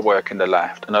lot of work in the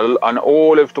left, and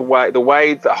all of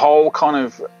the whole kind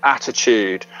of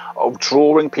attitude of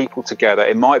drawing people together.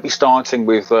 It might be starting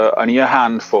with only a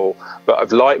handful, but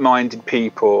of like-minded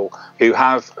people who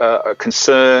have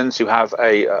concerns, who have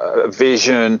a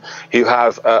vision, who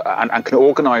have and can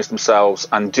organise themselves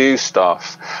and do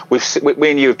stuff. We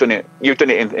and you have done it. You've done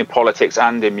it in politics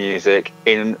and in music.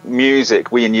 In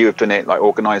music, we and you have done it like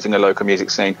organising a local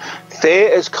music scene.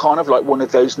 Theatre's kind of like one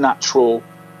of those natural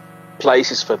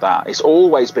places for that. It's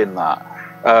always been that.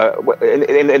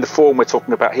 In the form we're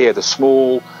talking about here, the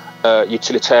small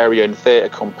utilitarian theatre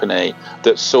company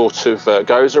that sort of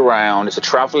goes around. It's a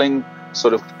travelling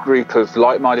sort of group of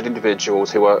like-minded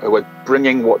individuals who are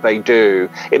bringing what they do.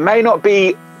 It may not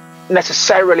be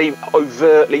necessarily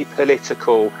overtly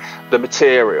political, the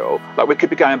material. Like, we could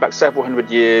be going back several hundred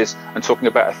years and talking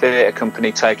about a theatre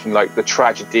company taking like the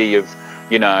tragedy of,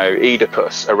 you know,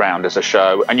 Oedipus around as a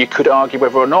show, and you could argue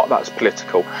whether or not that's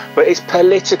political, but it's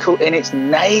political in its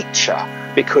nature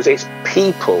because it's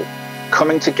people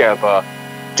coming together,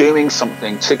 doing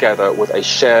something together with a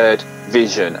shared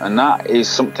vision, and that is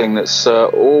something that's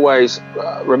always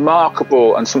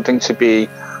remarkable and something to be,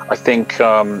 I think,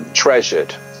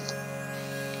 treasured.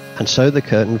 And so the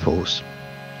curtain falls.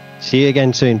 See you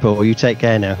again soon, Paul. You take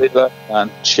care now.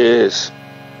 And cheers.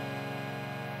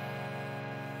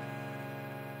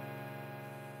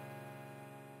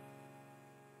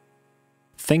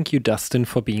 Thank you, Dustin,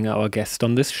 for being our guest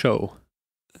on this show.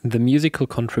 The musical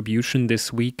contribution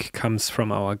this week comes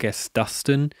from our guest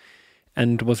Dustin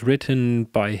and was written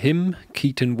by him,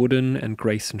 Keaton Wooden and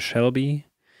Grayson Selby.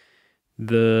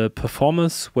 The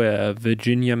performers were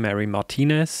Virginia Mary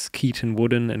Martinez, Keaton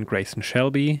Wooden and Grayson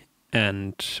Selby,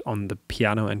 and on the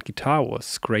piano and guitar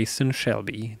was Grayson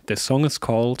Selby. The song is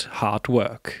called Hard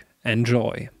Work.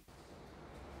 Enjoy.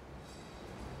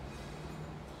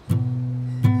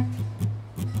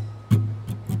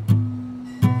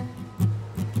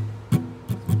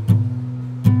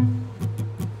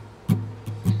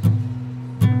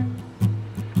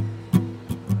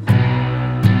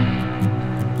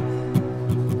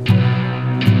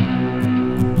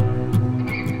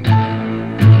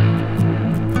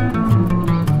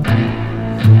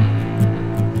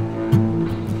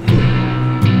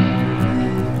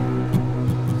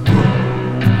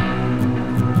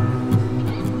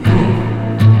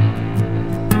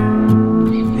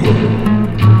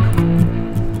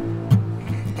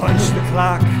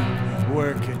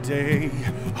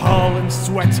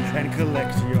 Sweat and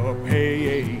collect your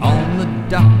pay. On the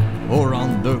dock or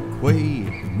on the quay,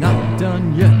 not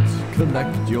done yet,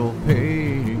 collect your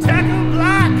pay. Tackle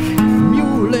black,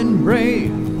 mule and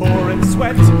brave, pour and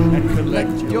sweat and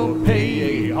collect your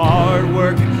pay. Hard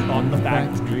work on the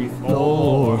factory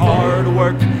floor, hard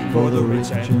work for the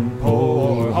rich and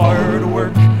poor. Hard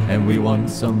work, and we want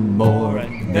some more,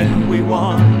 and then we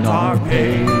want our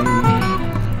pay.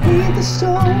 Heat the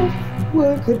stove,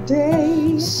 work a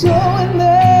day, sew and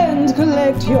mend,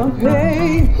 collect your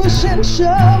pay. Push and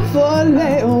shove or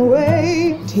lay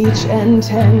away, teach and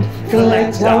tend,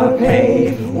 collect our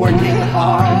pay. Working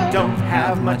hard, don't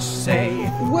have much say.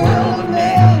 Whirl the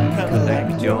mill,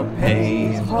 collect your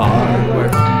pay. Hard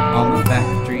work on the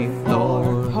factory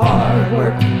floor, hard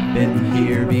work, been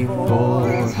here before.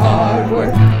 Hard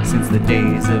work since the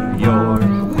days of yore,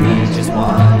 we just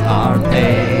want our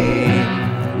pay.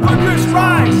 Workers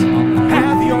rise,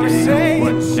 have your say.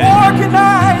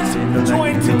 Organize,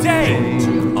 join today.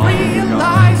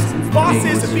 Realize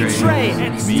bosses betray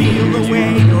and steal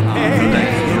away your pay.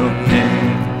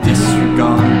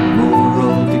 Disregard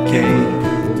moral decay.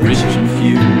 Rich and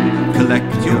few,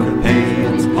 collect your pay.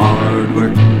 It's hard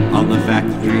work on the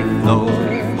factory floor.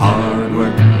 Hard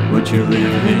work, what you're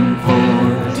living for.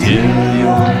 Till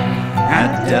you're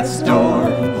at death's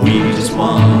door, we just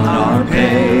want our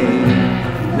pay.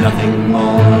 Nothing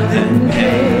more than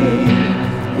pay.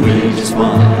 We just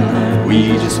want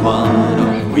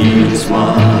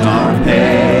our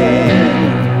pay.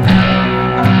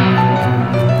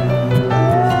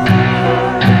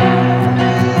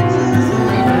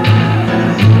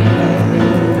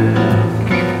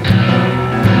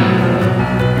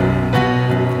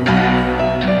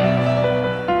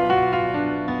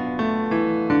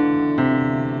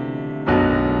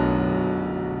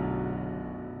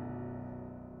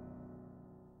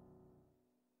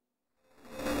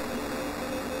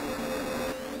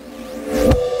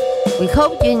 We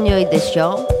hope you enjoyed the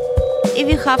show. If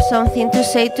you have something to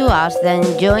say to us, then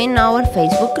join our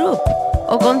Facebook group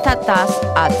or contact us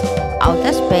at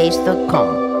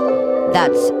outaspace.com.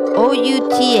 That's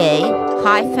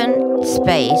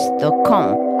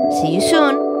outa-space.com. See you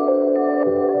soon!